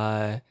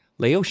were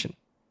Laotian.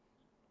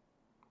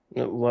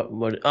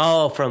 What?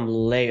 Oh, from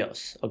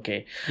Laos.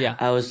 Okay. Yeah.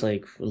 I was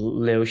like,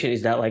 Laotian,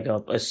 is that like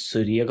a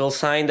zodiacal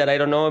sign that I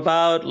don't know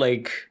about?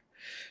 Like,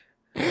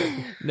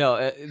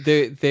 no,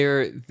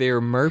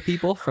 they're Mer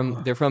people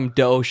they're from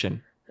the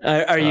ocean.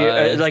 Are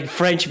you like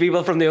French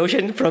people from the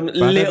ocean, from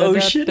the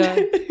ocean?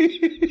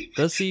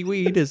 The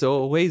seaweed is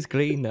always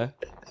greener.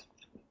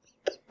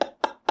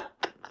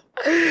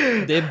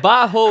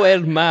 Debajo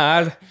el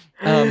mar.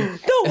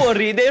 Don't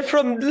worry, they're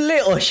from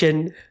the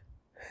ocean.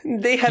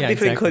 They have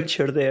different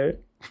culture there.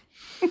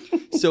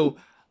 So,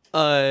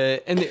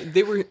 and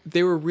they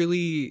were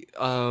really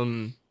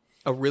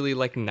a really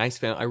like nice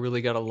family. I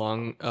really got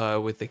along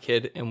with the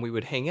kid, and we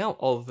would hang out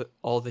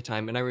all the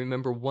time. And I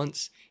remember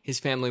once his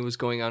family was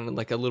going on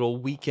like a little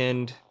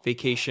weekend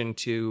vacation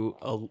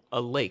to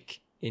a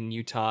lake in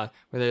Utah,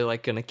 where they're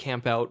like going to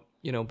camp out,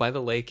 by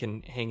the lake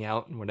and hang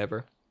out and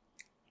whatever.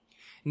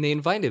 And they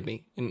invited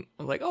me, and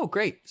I'm like, oh,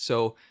 great.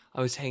 So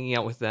I was hanging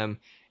out with them,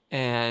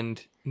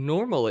 and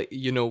normally,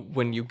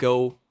 when you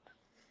go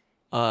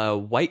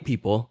white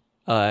people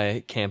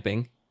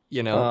camping,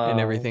 and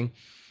everything,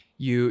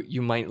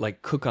 you might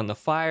like cook on the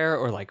fire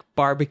or like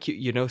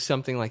barbecue,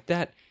 something like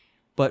that.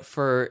 But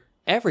for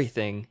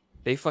everything,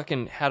 they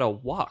fucking had a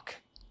wok.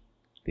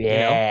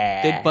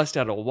 Yeah. They'd bust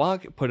out a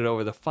wok, put it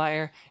over the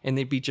fire, and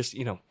they'd be just,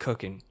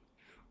 cooking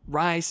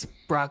rice,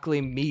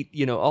 broccoli, meat,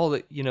 all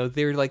the,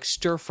 they're like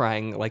stir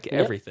frying like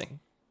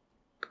everything.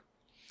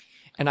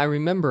 And I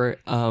remember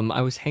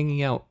I was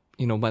hanging out,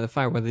 by the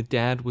fire while the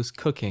dad was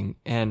cooking.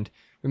 And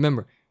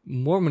remember,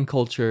 Mormon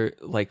culture,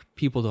 like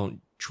people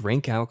don't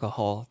drink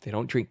alcohol, they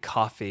don't drink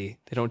coffee,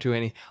 they don't do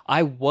any.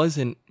 I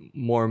wasn't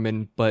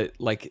Mormon, but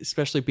like,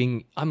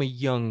 especially I'm a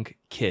young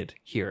kid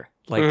here,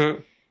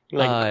 like,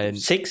 like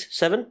 6,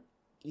 7,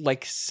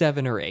 like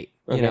 7 or 8,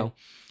 Okay.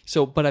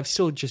 So, but I've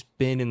still just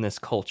been in this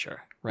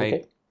culture, right?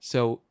 Okay.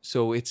 So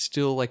it's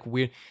still like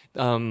weird.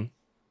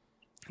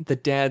 The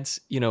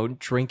dad's,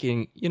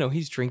 drinking,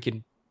 he's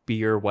drinking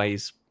beer while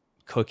he's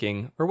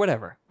cooking or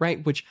whatever,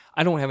 right? Which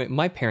I don't have it.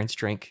 My parents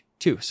drank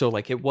too, so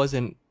like it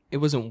wasn't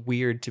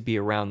weird to be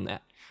around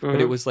that,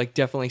 but it was like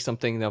definitely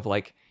something of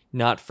like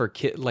not for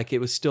kid. Like it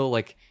was still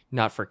like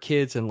not for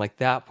kids, and like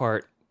that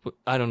part,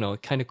 I don't know,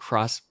 it kind of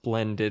cross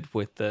blended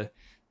with the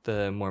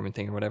Mormon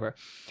thing or whatever.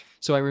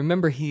 So I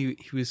remember he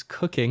was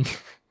cooking.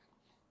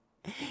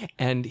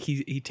 And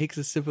he takes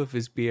a sip of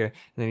his beer, and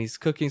then he's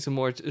cooking some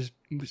more,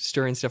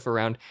 stirring stuff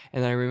around.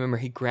 And then I remember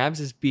he grabs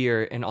his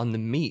beer, and on the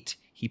meat,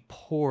 he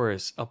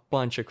pours a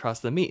bunch across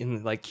the meat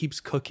and like keeps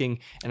cooking.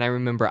 And I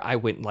remember I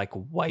went like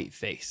white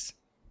face.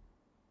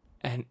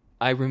 And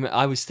I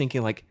was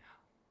thinking like,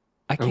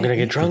 I'm gonna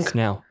get drunk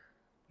now.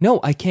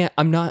 No, I can't.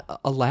 I'm not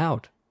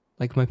allowed.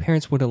 Like my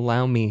parents would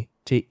allow me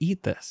to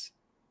eat this.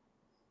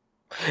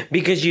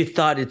 Because you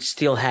thought it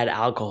still had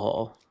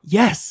alcohol.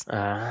 Yes.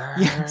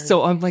 Yeah.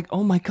 So I'm like,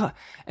 oh my God.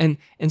 And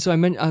so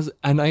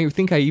I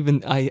think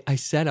I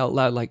said out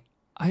loud, like,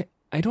 I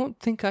don't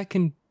think I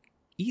can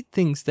eat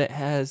things that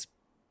has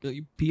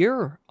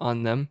beer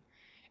on them.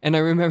 And I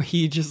remember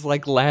he just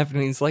like laughed,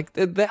 and he's like,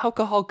 the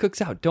alcohol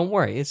cooks out. Don't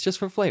worry. It's just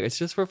for flavor. It's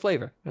just for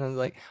flavor. And I was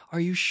like, are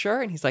you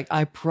sure? And he's like,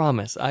 I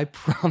promise. Like,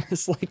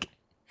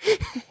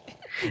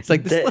 it's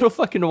like this little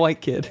fucking white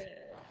kid.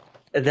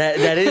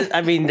 That is, I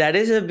mean, that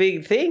is a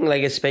big thing.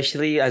 Like,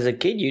 especially as a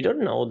kid, you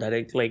don't know that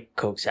it like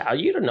cooks out.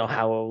 You don't know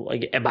how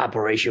like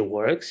evaporation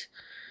works.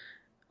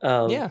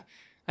 Yeah,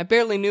 I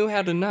barely knew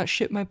how to not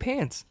shit my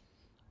pants.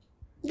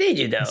 Did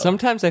you though?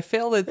 Sometimes I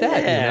failed at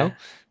that,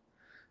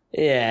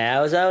 Yeah,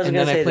 I was. And gonna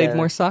then say I played that.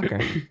 more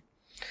soccer.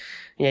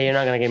 Yeah, you're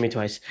not gonna get me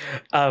twice.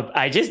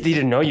 I just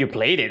didn't know you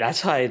played it.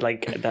 That's why,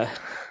 like,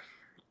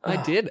 I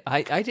did.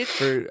 I did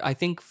for I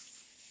think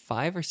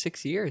 5 or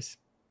 6 years.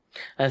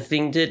 I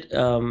think that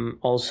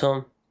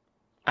also,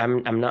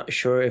 I'm not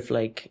sure if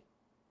like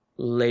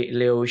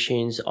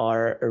Laotians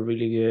are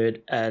really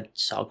good at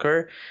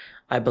soccer.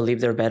 I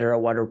believe they're better at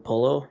water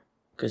polo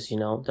because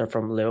they're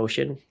from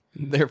Laotian.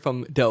 They're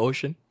from the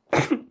ocean.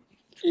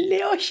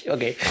 Laotian.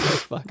 Okay,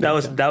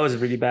 that was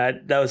really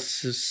bad. That was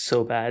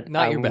so bad.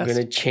 Not your best. I'm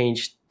gonna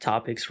change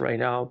topics right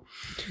now.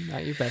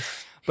 Not your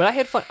best. But I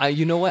had fun.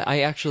 You know what?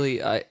 I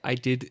actually I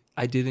did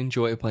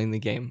enjoy playing the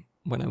game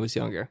when I was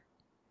younger.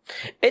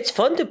 It's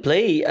fun to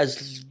play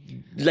as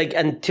like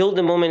until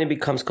the moment it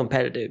becomes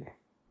competitive.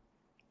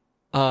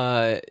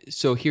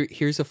 So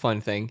here's a fun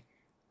thing.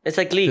 It's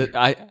like League.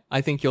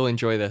 I think you'll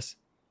enjoy this.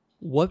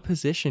 What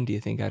position do you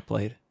think I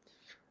played?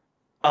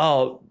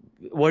 Oh,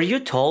 were you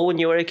tall when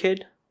you were a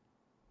kid?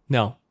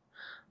 No.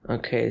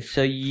 Okay,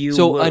 so you.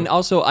 So and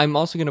also I'm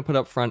also going to put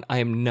up front. I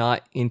am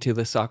not into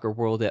the soccer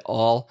world at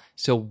all.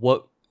 So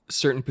what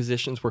certain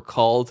positions were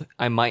called,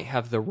 I might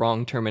have the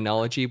wrong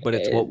terminology, but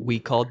it's what we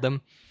called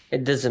them.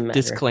 It doesn't matter.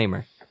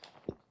 Disclaimer.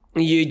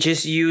 You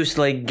just use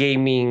like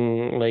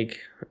gaming like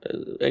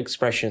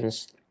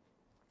expressions.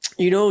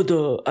 I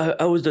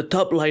was the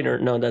top liner.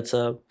 No, that's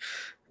a.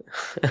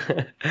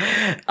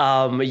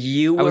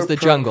 You were. I was the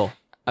jungle.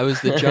 I was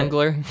the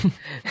jungler.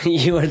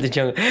 You were the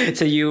jungle.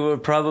 So you were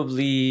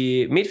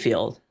probably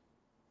midfield.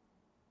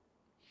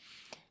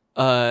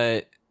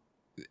 They're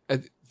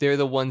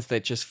the ones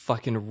that just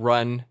fucking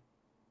run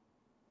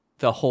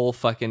the whole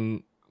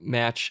fucking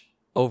match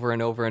over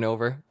and over and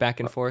over, back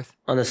and forth.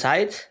 On the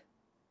sides?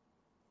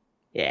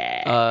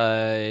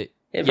 Yeah.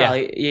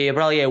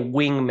 Probably a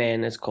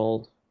wingman it's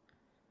called.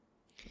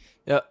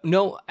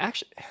 No,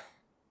 actually,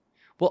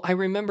 well, I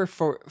remember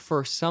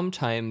for some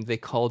time they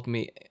called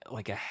me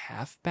like a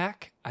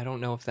halfback. I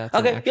don't know if that's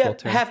an actual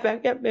term.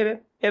 Halfback. Yeah, maybe.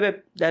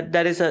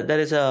 That is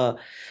a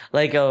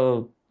like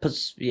a.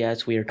 Yeah,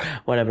 it's weird.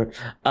 Whatever.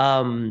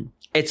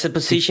 It's a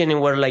position in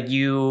where like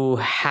you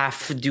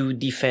half do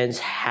defense,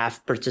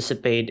 half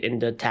participate in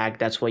the attack.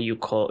 That's what you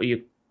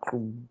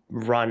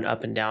run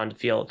up and down the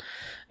field,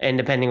 and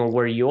depending on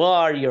where you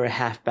are, you're a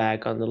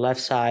halfback on the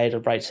left side or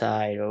right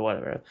side or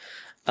whatever.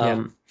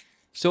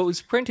 So it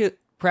was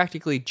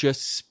practically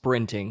just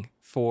sprinting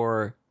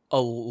for a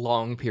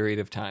long period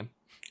of time.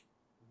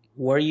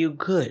 Were you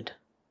good?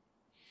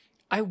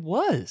 I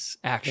was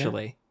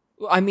actually.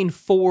 Yeah. I mean,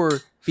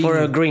 for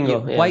a gringo,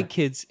 white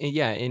kids, in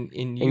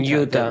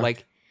Utah,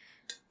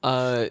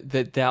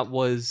 that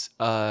was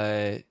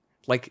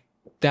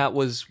that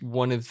was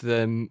one of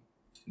the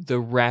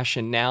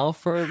rationale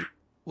for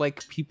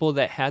like people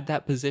that had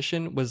that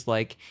position was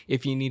like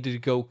if you needed to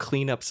go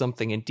clean up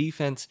something in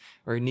defense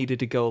or needed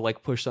to go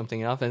like push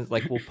something in offense,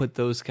 like we'll put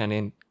those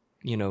kind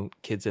of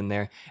kids in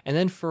there. And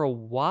then for a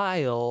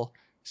while,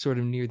 sort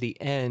of near the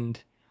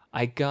end,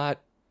 I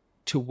got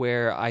to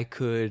where I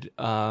could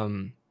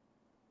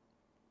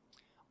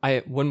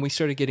when we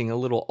started getting a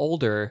little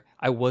older,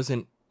 I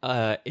wasn't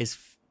as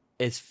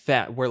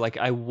fat, where like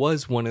I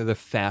was one of the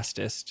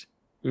fastest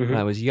when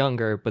I was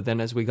younger, but then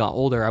as we got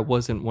older, I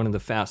wasn't one of the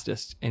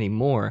fastest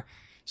anymore.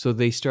 So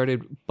they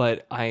started,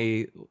 but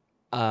I've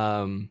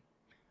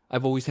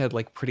always had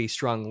like pretty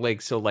strong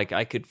legs, so like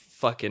I could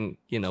fucking,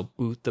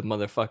 boot the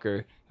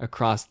motherfucker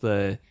across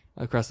the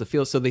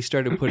field. So they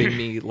started putting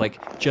me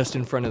like just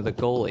in front of the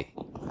goalie.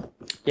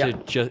 Yeah. To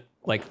just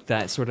like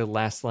that sort of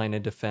last line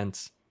of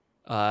defense.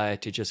 To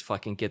just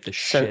fucking get the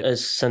shit.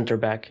 As center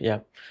back, yeah.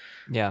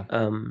 Yeah.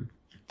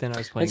 Then I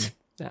was playing.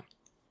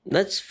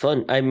 That's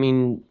fun. I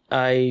mean,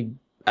 I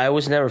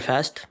was never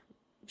fast,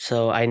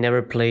 so I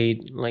never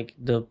played like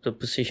the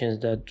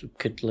positions that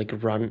could like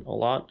run a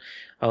lot.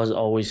 I was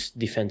always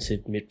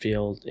defensive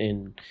midfield.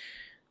 In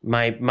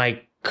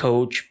my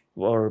coach,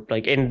 or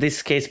like in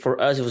this case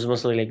for us, it was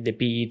mostly like the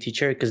PE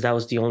teacher, because that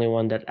was the only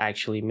one that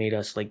actually made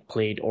us like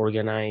played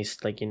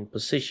organized, like in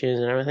positions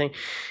and everything.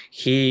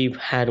 He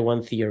had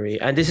one theory,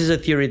 and this is a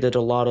theory that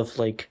a lot of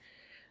like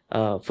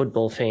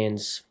football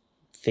fans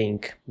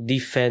think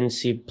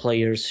defensive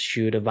players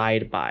should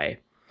abide by.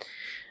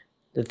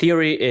 The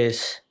theory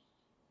is,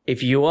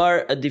 if you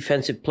are a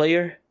defensive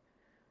player,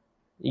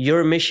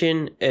 your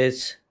mission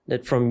is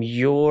that from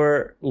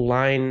your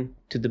line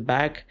to the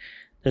back,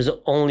 there's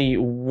only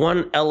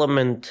one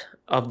element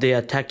of the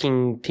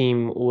attacking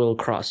team will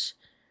cross.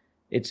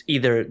 It's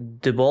either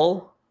the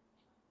ball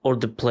or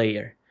the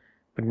player,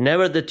 but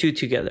never the two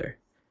together.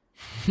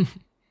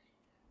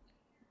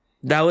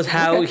 That was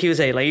how he was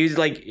saying. Like, he was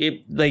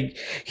like,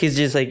 he's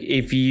just like,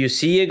 if you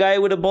see a guy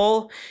with a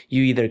ball,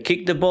 you either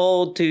kick the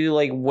ball to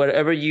like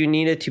wherever you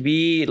need it to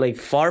be, like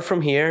far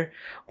from here,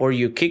 or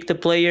you kick the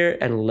player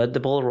and let the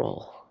ball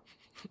roll.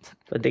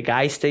 But the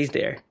guy stays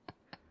there.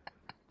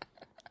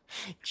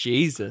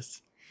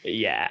 Jesus.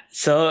 Yeah.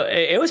 So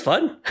it was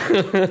fun.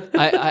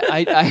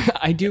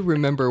 I do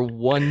remember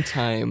one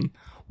time,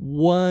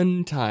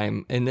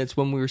 and that's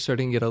when we were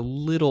starting to get a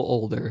little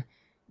older,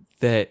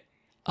 that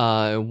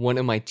one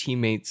of my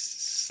teammates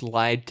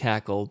slide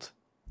tackled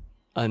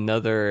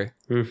another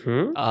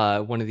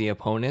one of the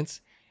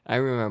opponents. I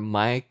remember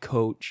my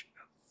coach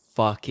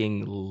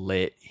fucking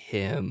lit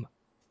him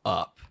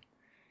up,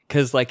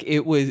 because like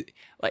it was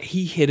like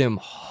he hit him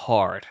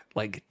hard,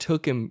 like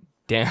took him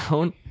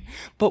down.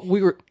 But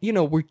we were,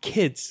 we're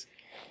kids,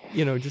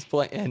 just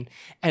playing,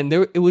 and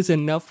there it was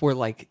enough where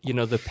like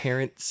the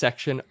parent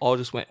section all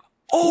just went,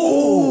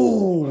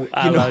 oh,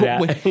 I love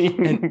that.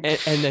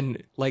 and then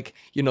like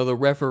the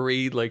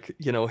referee like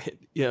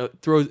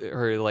throws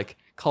or like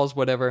calls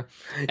whatever,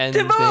 and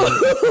then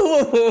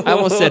I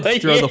almost said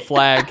throw the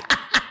flag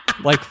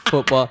like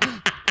football.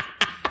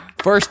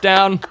 First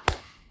down.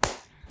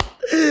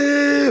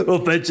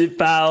 Offensive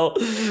foul.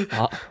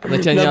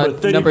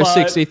 Number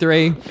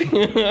 63.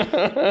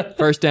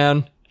 First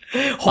down.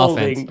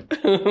 Holding.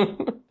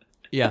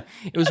 Yeah,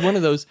 it was one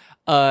of those.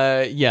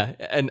 Yeah,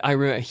 and I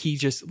remember he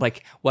just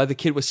like while the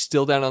kid was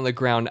still down on the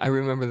ground, I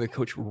remember the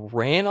coach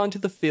ran onto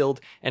the field,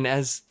 and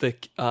as the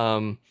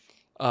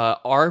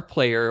our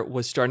player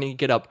was starting to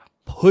get up,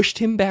 pushed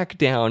him back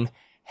down,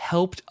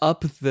 helped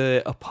up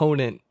the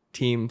opponent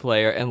team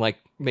player, and like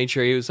made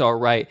sure he was all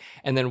right.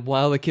 And then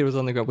while the kid was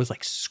on the ground, was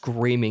like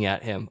screaming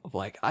at him of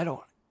like, I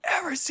don't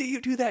ever see you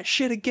do that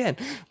shit again.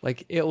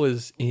 Like it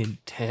was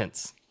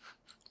intense.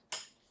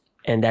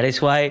 And that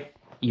is why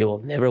you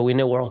will never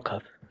win a World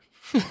Cup.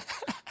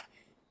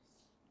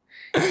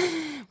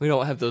 We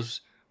don't have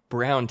those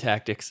Brown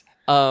tactics.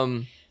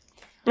 No,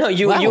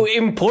 you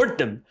import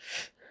them.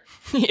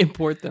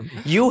 Import them.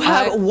 You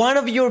have one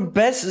of your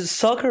best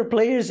soccer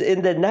players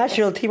in the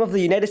national team of the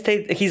United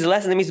States. His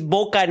last name is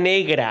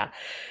Bocanegra.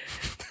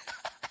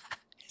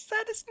 Is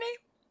that his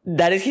name?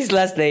 That is his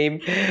last name.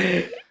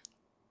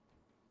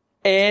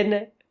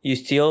 And you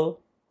still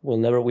will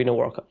never win a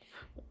World Cup.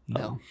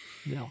 No.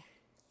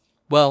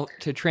 Well,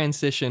 to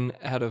transition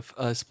out of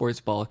sports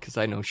ball, because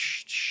I know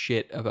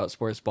shit about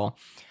sports ball,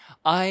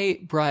 I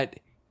brought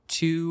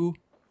two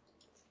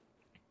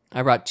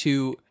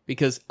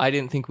because I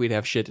didn't think we'd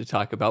have shit to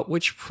talk about,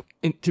 which,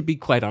 to be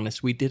quite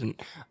honest, we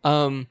didn't.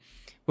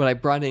 but I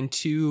brought in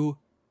two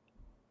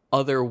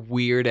other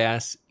weird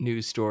ass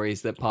news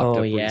stories that popped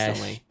up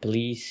recently.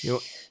 Please.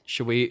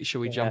 Should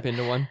we jump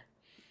into one?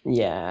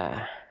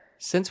 Yeah.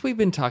 Since we've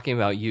been talking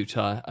about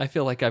Utah, I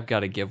feel like I've got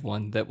to give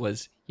one that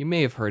was, you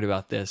may have heard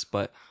about this,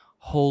 but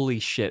holy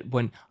shit.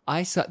 When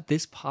I saw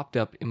this popped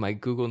up in my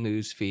Google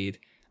News feed,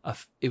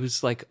 it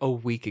was like a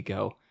week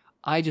ago.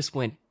 I just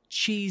went,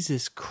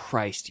 Jesus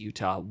Christ,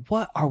 Utah,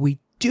 what are we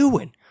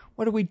doing?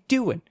 What are we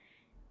doing?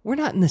 We're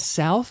not in the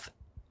South,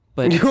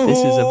 but this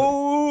is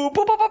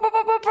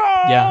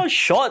yeah.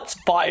 Shots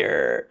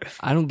fire.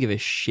 I don't give a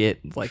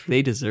shit. Like,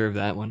 they deserve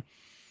that one.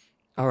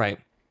 All right.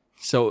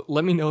 So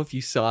let me know if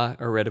you saw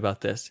or read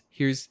about this.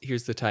 Here's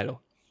the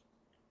title.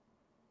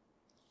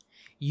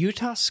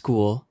 Utah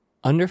school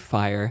under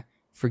fire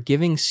for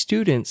giving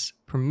students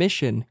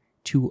permission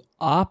to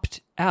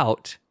opt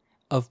out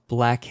of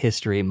Black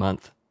History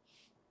Month.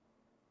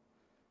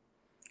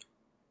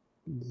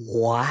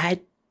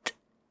 What?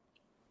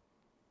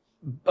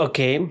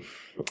 Okay.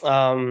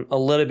 A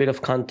little bit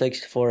of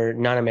context for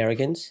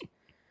non-Americans.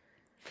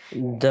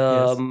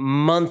 The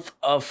month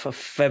of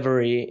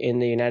February in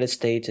the United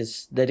States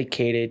is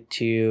dedicated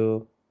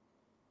to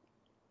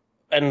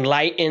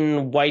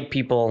enlighten white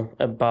people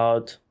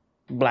about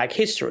Black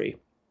history,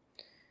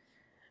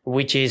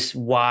 which is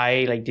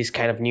why like this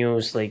kind of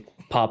news like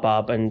pop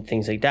up and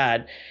things like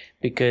that,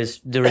 because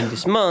during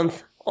this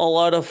month, a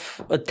lot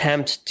of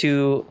attempts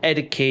to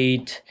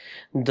educate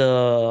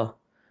the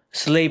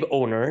slave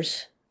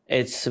owners,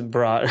 it's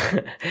brought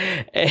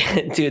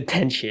to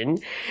attention,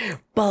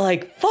 but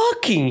like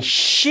fucking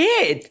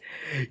shit,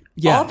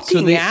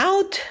 opting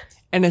out.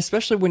 And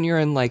especially when you're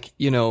in like,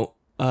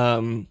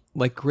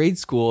 like grade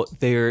school,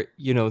 they're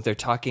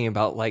talking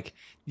about like,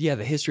 the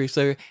history of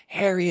slavery,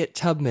 Harriet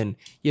Tubman,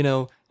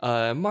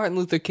 Martin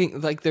Luther King,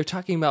 like they're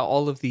talking about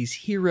all of these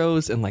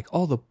heroes and like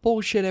all the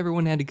bullshit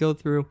everyone had to go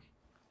through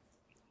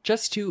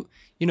just to,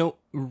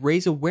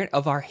 raise awareness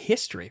of our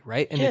history,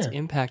 right? And its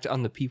impact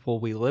on the people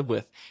we live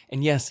with.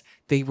 And yes,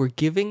 they were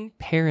giving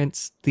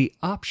parents the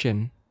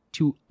option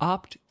to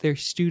opt their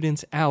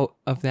students out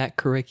of that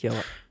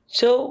curriculum.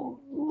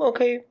 So,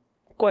 okay,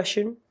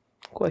 question.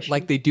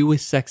 Like they do with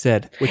sex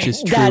ed, which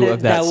is true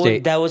of that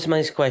state. That was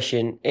my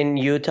question. In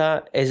Utah,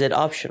 is it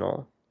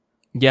optional?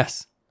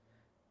 Yes.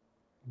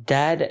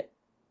 That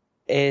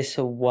is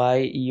why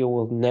you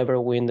will never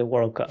win the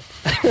World Cup.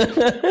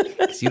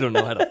 Because you don't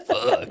know how to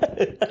fuck.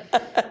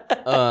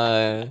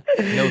 No,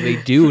 they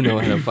do know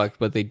how to fuck,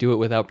 but they do it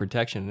without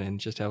protection and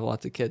just have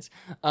lots of kids.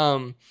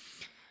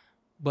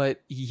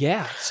 But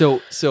yeah,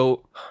 so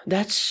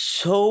that's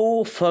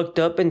so fucked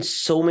up in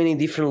so many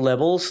different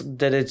levels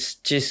that it's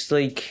just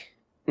like,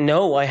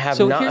 no, I have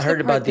not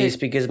heard about this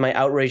because my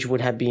outrage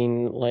would have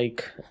been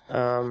like,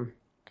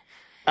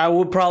 I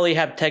would probably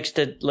have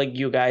texted like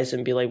you guys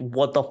and be like,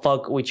 what the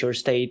fuck with your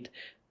state?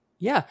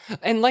 Yeah.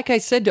 And like I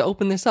said, to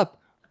open this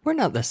up, we're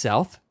not the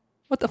South.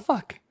 What the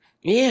fuck?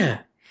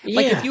 Yeah.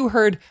 Like if you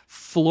heard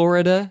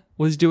Florida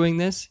was doing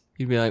this,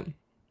 you'd be like,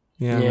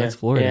 yeah. That's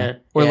Florida. Yeah.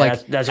 Or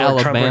like that's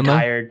Alabama. Trump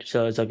retired,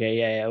 so it's okay.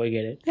 Yeah, we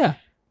get it. Yeah.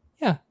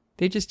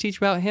 They just teach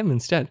about him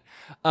instead.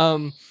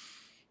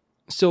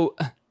 So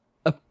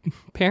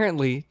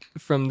apparently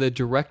from the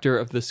director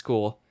of the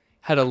school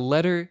had a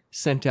letter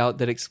sent out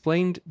that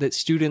explained that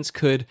students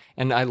could,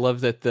 and I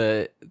love that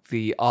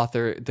the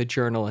author, the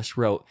journalist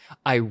wrote,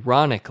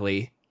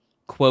 ironically,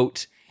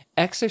 quote,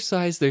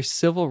 exercise their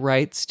civil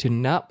rights to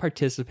not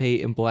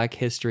participate in Black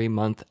History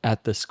Month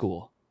at the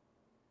school.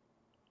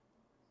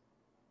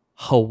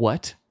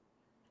 What?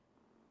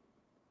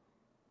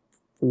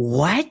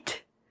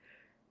 What?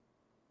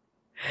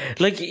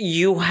 Like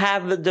you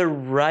have the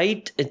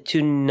right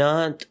to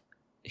not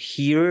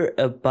hear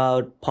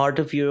about part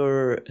of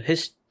your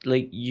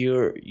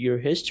your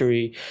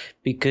history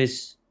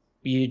because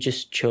you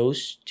just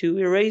chose to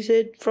erase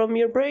it from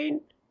your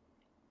brain?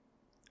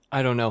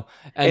 I don't know.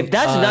 And, if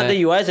that's not the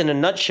U.S. in a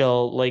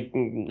nutshell, like,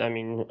 I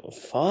mean,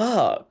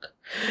 fuck.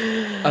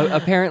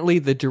 Apparently,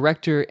 the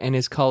director and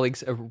his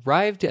colleagues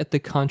arrived at the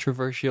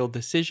controversial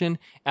decision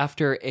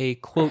after a,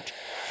 quote,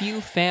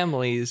 few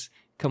families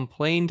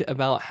complained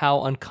about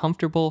how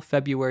uncomfortable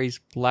February's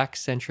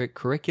Black-centric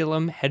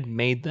curriculum had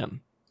made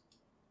them.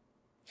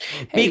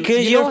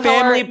 Because your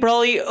family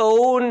probably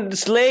owned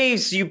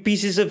slaves, you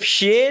pieces of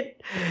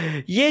shit.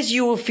 Yes,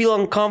 you will feel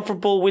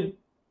uncomfortable with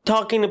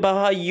talking about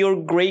how your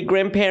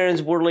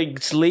great-grandparents were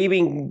like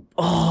slaving.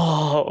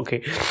 Oh,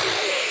 okay.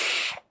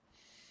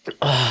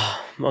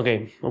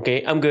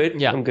 Okay. I'm good.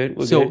 Yeah. I'm good.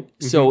 We're so, good.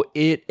 So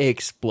it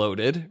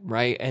exploded,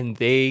 right? And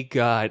they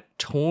got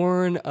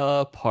torn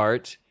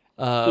apart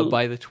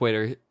by the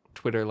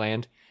Twitter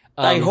land.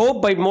 I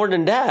hope by more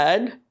than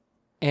that.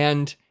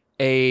 And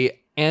the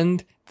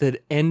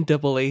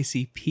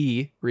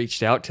NAACP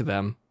reached out to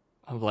them.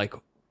 I'm like,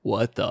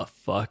 what the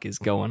fuck is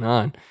going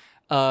on?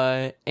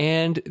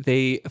 And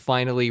they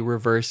finally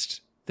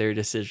reversed their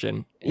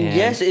decision.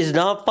 Yes, it's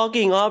not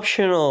fucking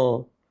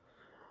optional.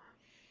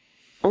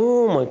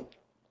 Oh my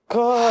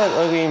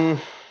god! I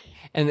mean,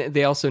 and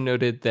they also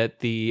noted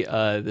that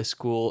the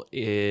school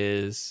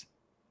is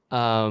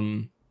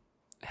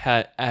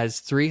has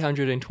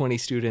 320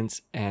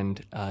 students,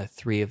 and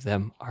 3 of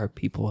them are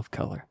people of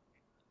color.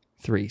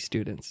 3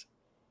 students.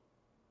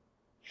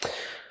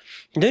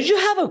 Don't you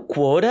have a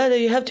quota that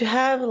you have to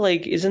have?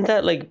 Like, isn't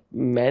that like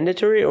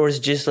mandatory, or is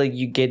it just like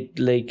you get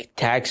like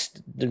tax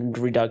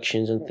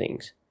reductions and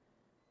things?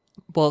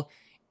 Well,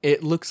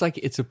 it looks like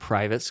it's a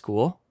private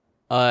school.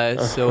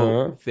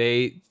 So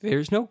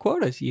there's no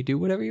quotas. You do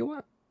whatever you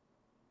want.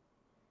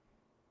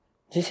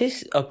 This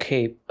is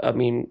okay. I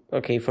mean,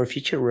 okay, for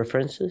future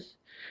references,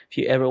 if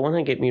you ever want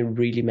to get me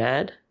really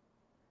mad,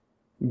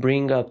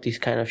 bring up this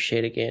kind of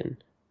shit again.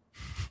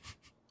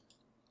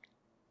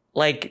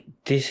 Like,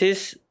 this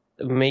is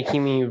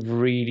making me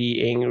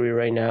really angry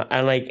right now.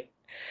 And like,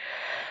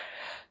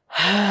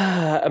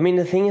 I mean,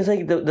 the thing is,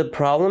 like, the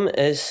problem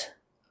is,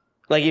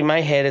 like, in my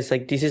head, it's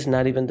like, this is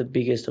not even the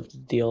biggest of the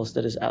deals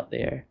that is out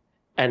there.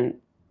 And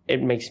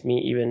it makes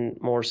me even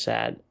more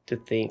sad to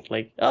think,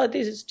 like, oh,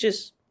 this is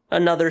just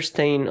another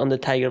stain on the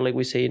tiger, like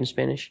we say in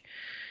Spanish.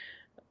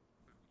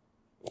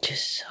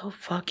 Just so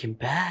fucking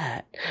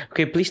bad.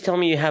 Okay, please tell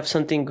me you have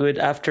something good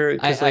after.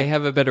 I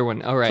have a better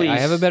one. All right, please. I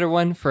have a better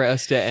one for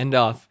us to end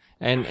off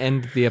and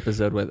end the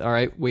episode with. All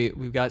right,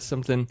 we've got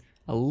something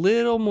a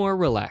little more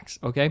relaxed,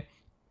 okay?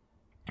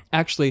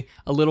 Actually,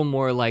 a little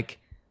more like,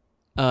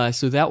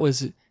 so that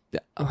was,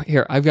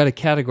 here, I've got a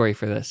category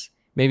for this.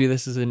 Maybe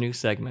this is a new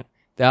segment.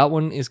 That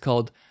one is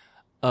called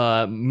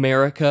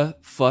America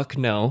Fuck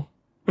No.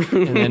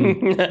 And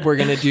then we're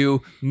going to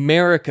do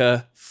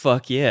America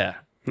Fuck Yeah.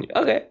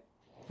 Okay.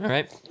 All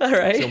right. All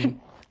right.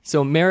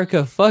 So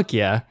America Fuck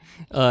Yeah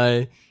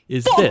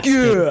is fuck this.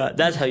 Yeah.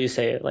 That's how you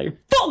say it. Like,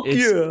 fuck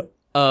yeah.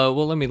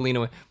 Well, let me lean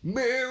away.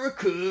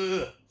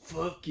 America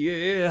Fuck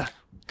Yeah.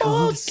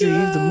 Come to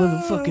save the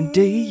motherfucking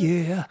day,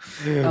 yeah.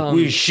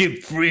 We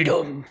ship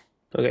freedom.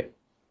 Okay.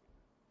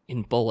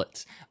 In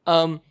bullets.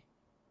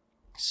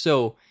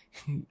 So,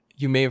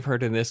 you may have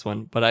heard of this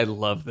one, but I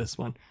love this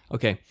one.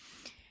 Okay.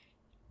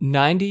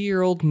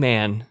 90-year-old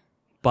man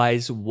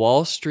buys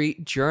Wall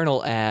Street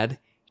Journal ad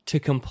to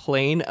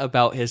complain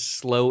about his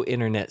slow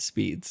internet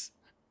speeds.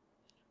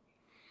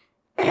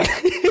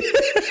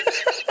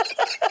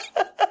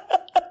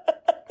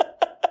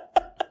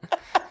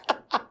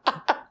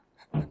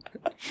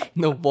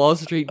 The Wall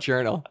Street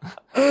Journal.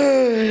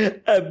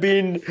 I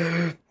mean,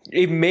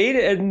 it made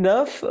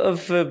enough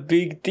of a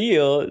big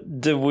deal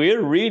that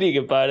we're reading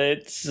about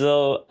it,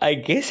 so I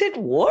guess it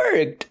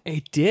worked.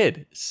 It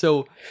did.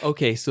 So,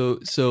 okay, so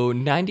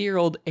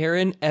 90-year-old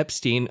Aaron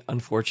Epstein,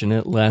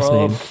 unfortunate last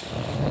name.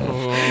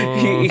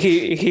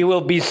 He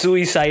will be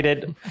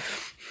suicided.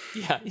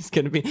 Yeah, he's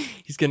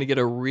gonna get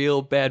a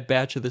real bad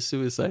batch of the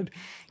suicide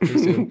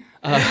soon.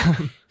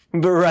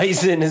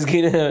 Verizon is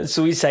gonna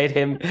suicide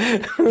him.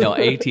 No,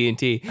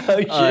 AT&T. Oh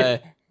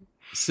shit.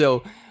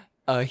 So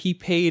he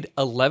paid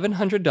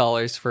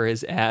 $1,100 for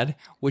his ad,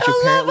 which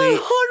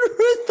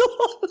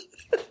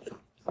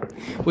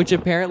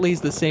apparently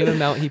is the same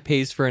amount he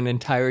pays for an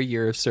entire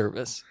year of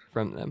service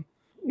from them.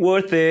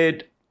 Worth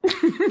it.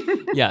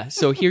 Yeah.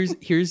 So here's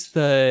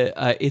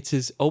the it's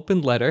his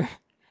open letter.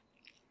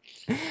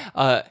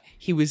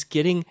 He was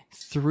getting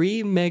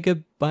 3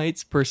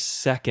 megabytes per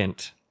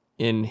second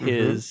in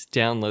his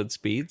download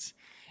speeds,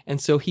 and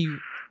so he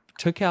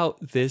took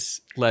out this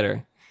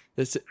letter.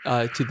 This to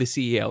the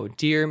CEO.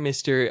 Dear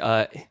Mr.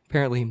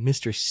 Apparently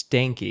Mr.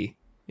 Stanky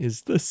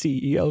is the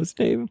CEO's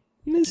name.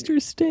 Mr.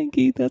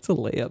 Stanky, that's a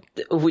layup.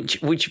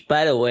 Which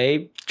by the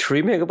way,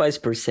 3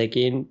 megabytes per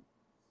second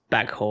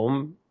back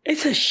home,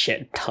 it's a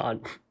shit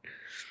ton.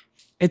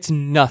 It's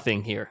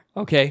nothing here,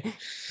 okay?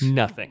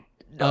 Nothing.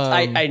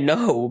 I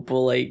know, but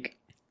like,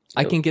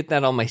 I can get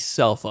that on my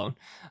cell phone.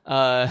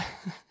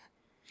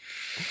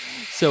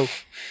 So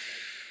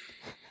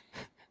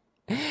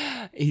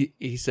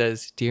he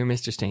says, Dear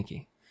Mr.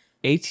 Stanky,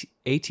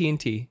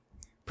 AT&T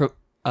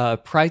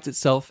prides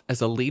itself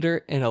as a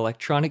leader in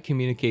electronic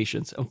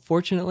communications.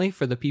 Unfortunately,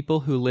 for the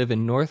people who live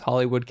in North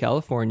Hollywood,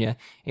 California,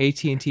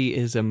 AT&T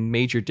is a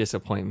major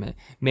disappointment.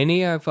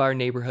 Many of our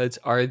neighborhoods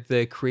are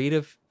the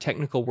creative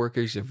technical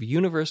workers of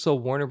Universal,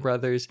 Warner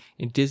Brothers,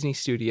 and Disney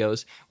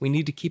Studios. We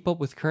need to keep up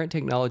with current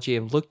technology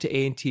and look to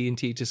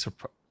AT&T to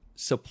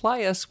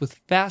supply us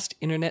with fast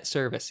internet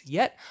service.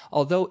 Yet,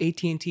 although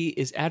AT&T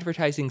is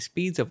advertising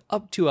speeds of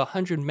up to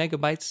 100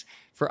 megabytes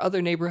for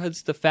other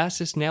neighborhoods, the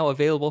fastest now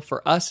available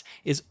for us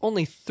is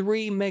only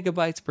 3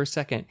 megabytes per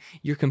second.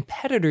 Your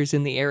competitors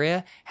in the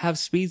area have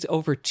speeds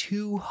over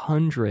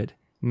 200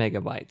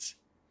 megabytes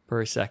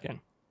per second.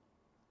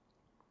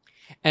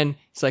 And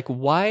it's like,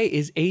 why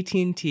is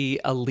AT&T,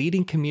 a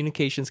leading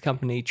communications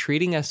company,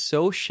 treating us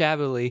so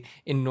shabbily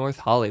in North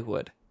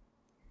Hollywood?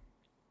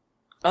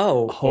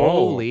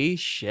 Holy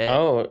shit.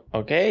 Oh,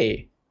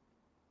 okay.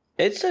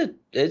 It's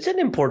an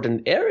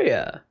important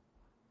area.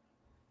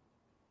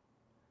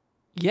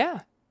 Yeah.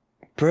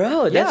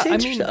 Bro, that's Yeah,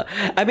 interesting.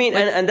 I mean,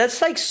 and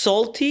that's like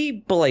salty,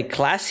 but like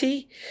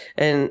classy.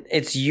 And I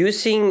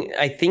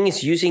think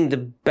it's using the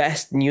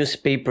best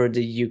newspaper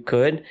that you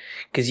could,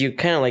 because you're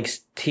kind of like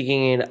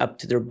sticking it up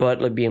to their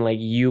butt, like being like,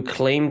 you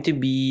claim to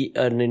be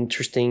an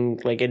interesting,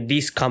 like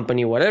this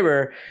company,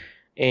 whatever.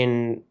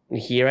 And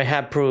here I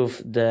have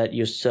proof that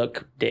you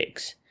suck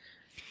dicks.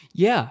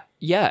 Yeah.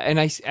 And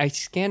I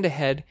scanned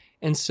ahead,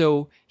 and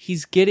so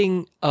he's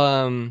getting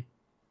 3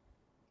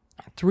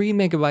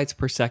 megabytes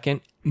per second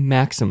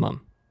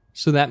maximum.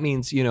 So that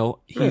means,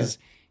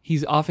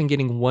 he's often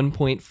getting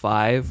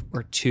 1.5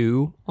 or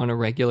 2 on a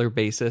regular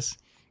basis.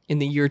 In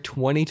the year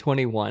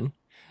 2021,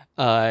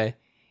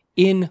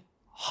 in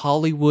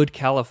Hollywood,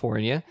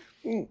 California.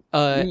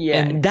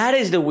 And that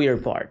is the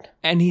weird part.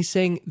 And he's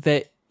saying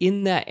that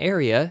in that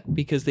area,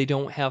 because they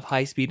don't have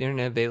high-speed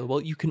internet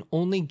available, you can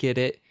only get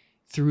it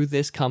through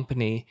this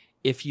company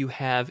if you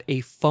have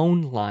a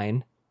phone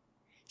line.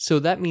 So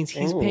that means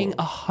he's paying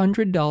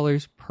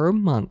 $100 per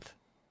month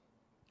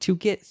to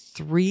get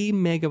 3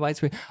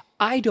 megabytes.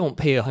 I don't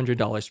pay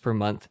 $100 per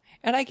month,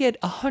 and I get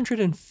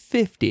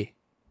 150.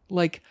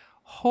 Like,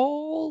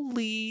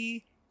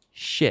 holy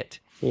shit.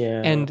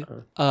 Yeah. And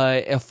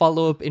a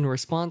follow-up in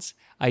response,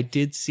 I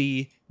did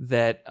see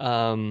that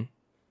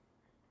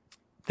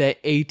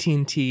that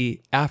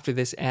AT&T, after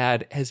this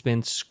ad, has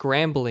been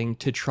scrambling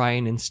to try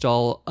and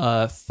install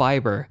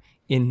fiber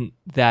in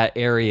that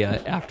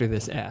area after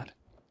this ad.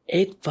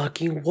 It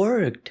fucking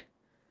worked.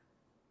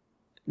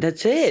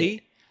 That's it.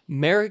 See?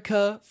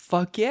 America,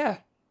 fuck yeah.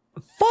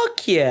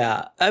 Fuck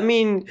yeah. I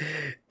mean,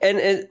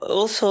 and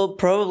also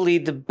probably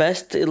the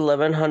best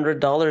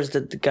 $1,100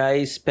 that the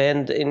guy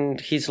spent in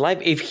his life,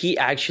 if he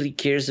actually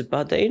cares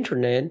about the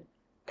internet.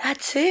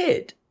 That's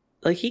it.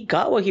 Like, he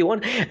got what he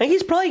wanted. And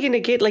he's probably going to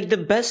get, like, the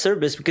best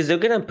service, because they're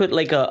going to put,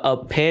 like, a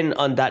pin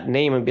on that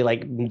name and be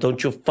like,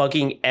 don't you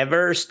fucking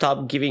ever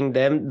stop giving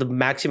them the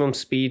maximum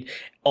speed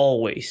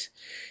always.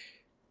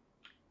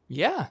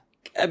 Yeah.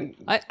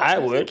 I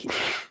would.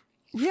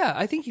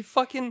 I think he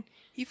fucking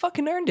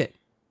earned it.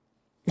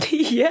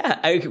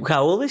 Yeah.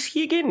 How old is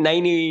he again?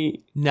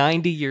 90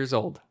 years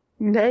old.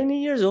 90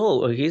 years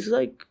old. He's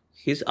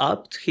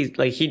up.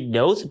 He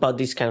knows about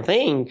this kind of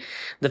thing.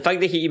 The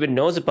fact that he even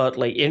knows about,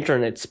 like,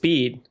 internet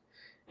speed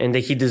and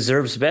that he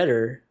deserves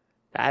better.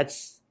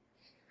 That's,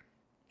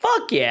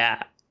 fuck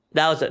yeah.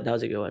 That was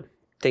a good one.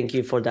 Thank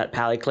you for that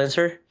palate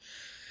cleanser.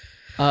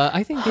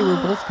 I think they were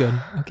both good,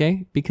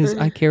 okay? Because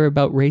I care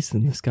about race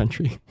in this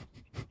country.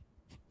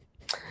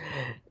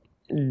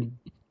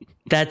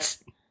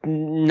 That's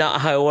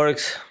not how it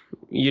works.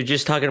 You're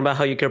just talking about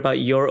how you care about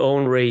your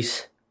own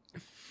race.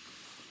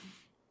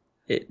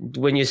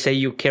 When you say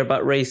you care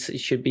about race, it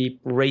should be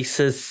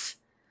races.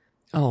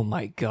 Oh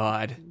my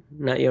God.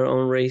 Not your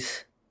own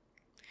race.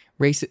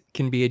 Race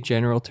can be a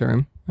general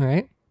term, all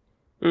right?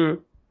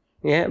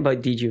 Yeah,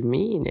 but did you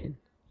mean it?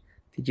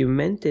 Did you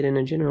meant it in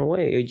a general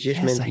way? It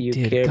just meant you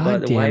care God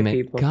about the white it.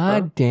 people.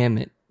 God damn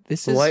it.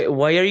 This is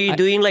why are you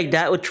doing like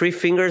that with 3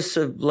 fingers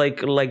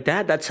like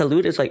that? That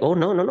salute is like, oh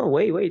no,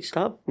 wait,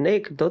 stop.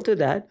 Nick, don't do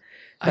that.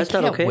 That's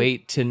not okay. I can't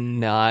wait to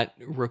not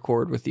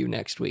record with you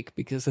next week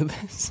because of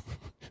this.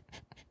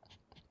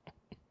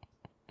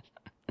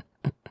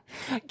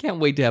 I can't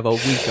wait to have a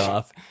week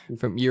off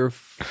from your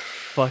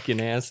fucking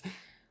ass.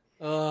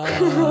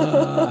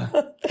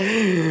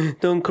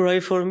 Don't cry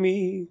for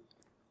me,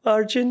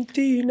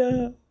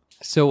 Argentina.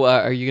 So,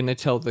 are you gonna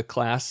tell the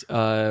class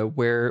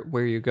where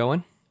you're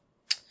going?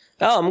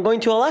 Oh, I'm going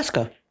to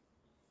Alaska.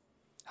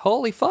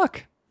 Holy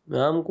fuck!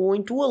 I'm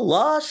going to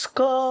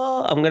Alaska.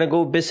 I'm gonna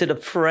go visit a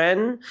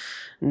friend.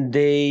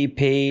 They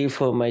pay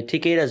for my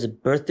ticket as a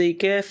birthday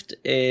gift,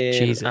 and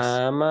Jesus.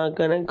 I'm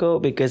gonna go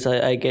because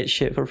I get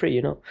shit for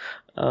free.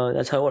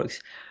 That's how it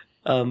works.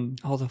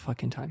 All the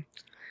fucking time.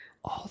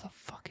 All the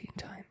fucking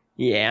time.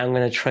 Yeah, I'm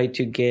gonna try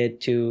to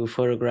get to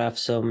photograph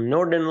some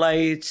northern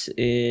lights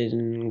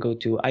and go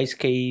to ice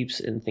caves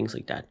and things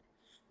like that.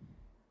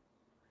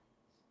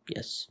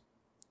 Yes.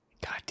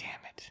 God damn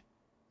it.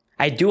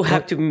 I do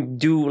have to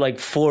do like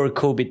 4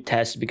 COVID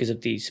tests because of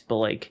these, but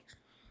like,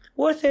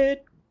 worth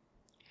it.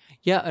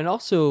 Yeah, and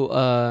also,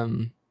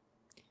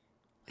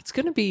 it's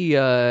gonna be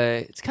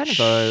it's kind of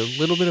a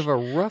little bit of a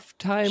rough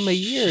time of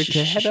year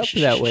to head up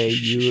that way.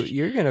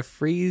 You're gonna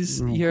freeze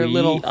your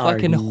little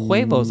fucking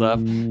huevos up.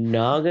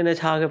 Not gonna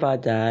talk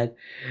about that.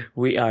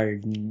 We are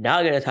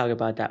not gonna talk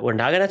about that. We're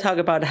not gonna talk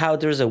about how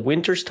there's a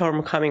winter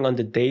storm coming on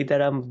the day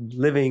that I'm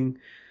living.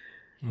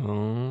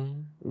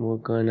 We're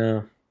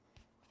gonna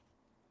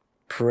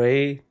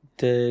pray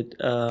that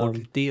Por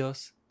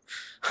Dios.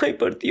 Ay,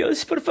 por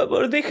Dios, por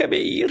favor, déjame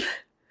ir.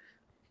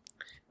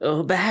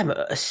 Oh,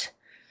 vamos.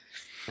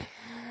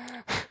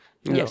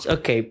 Yes,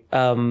 okay.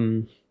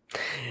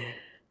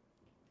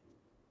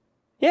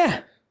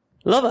 Yeah.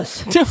 Love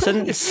us.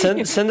 Send us.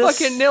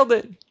 Fucking nailed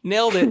it.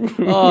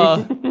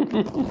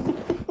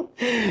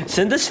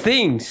 Send us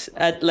things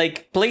at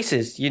like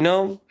places,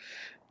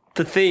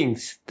 the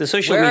things, the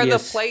social Where medias. are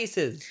the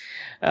places?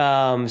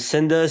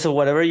 Send us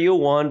whatever you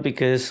want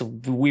because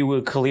we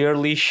will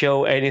clearly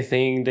show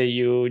anything that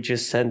you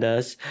just send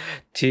us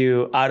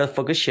to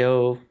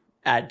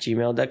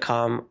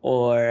outoffocusshow@gmail.com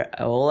or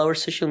all our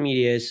social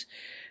medias,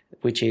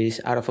 which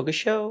is Out of Focus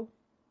Show.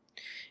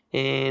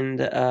 And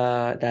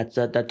that's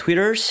the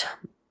Twitters,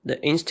 the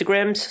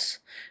Instagrams,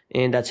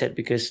 and that's it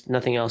because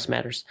nothing else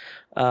matters.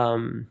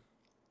 And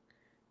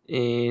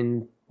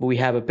we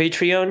have a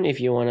Patreon. If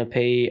you want to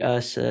pay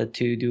us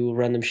to do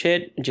random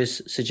shit,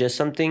 just suggest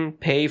something,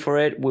 pay for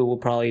it. We will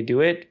probably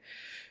do it.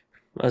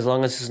 As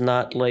long as it's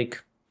not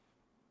like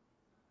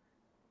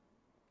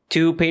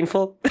too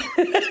painful.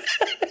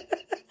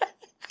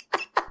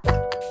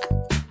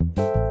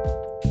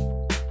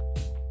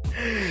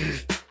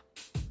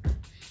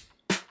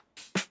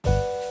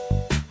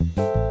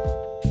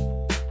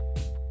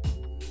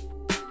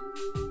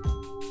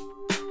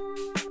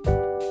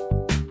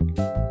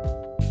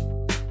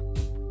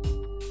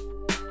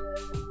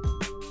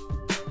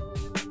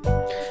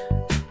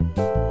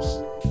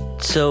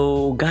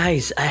 So,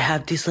 guys, I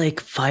have this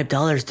like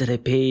 $5 that I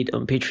paid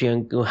on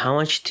Patreon. How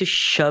much to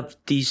shove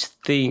this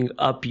thing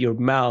up your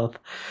mouth?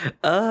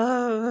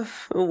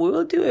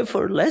 We'll do it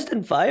for less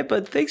than $5,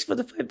 but thanks for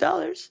the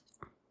 $5.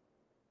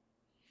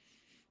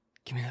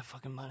 Give me that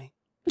fucking money.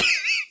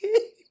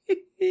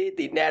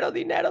 Dinero,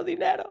 dinero,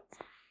 dinero.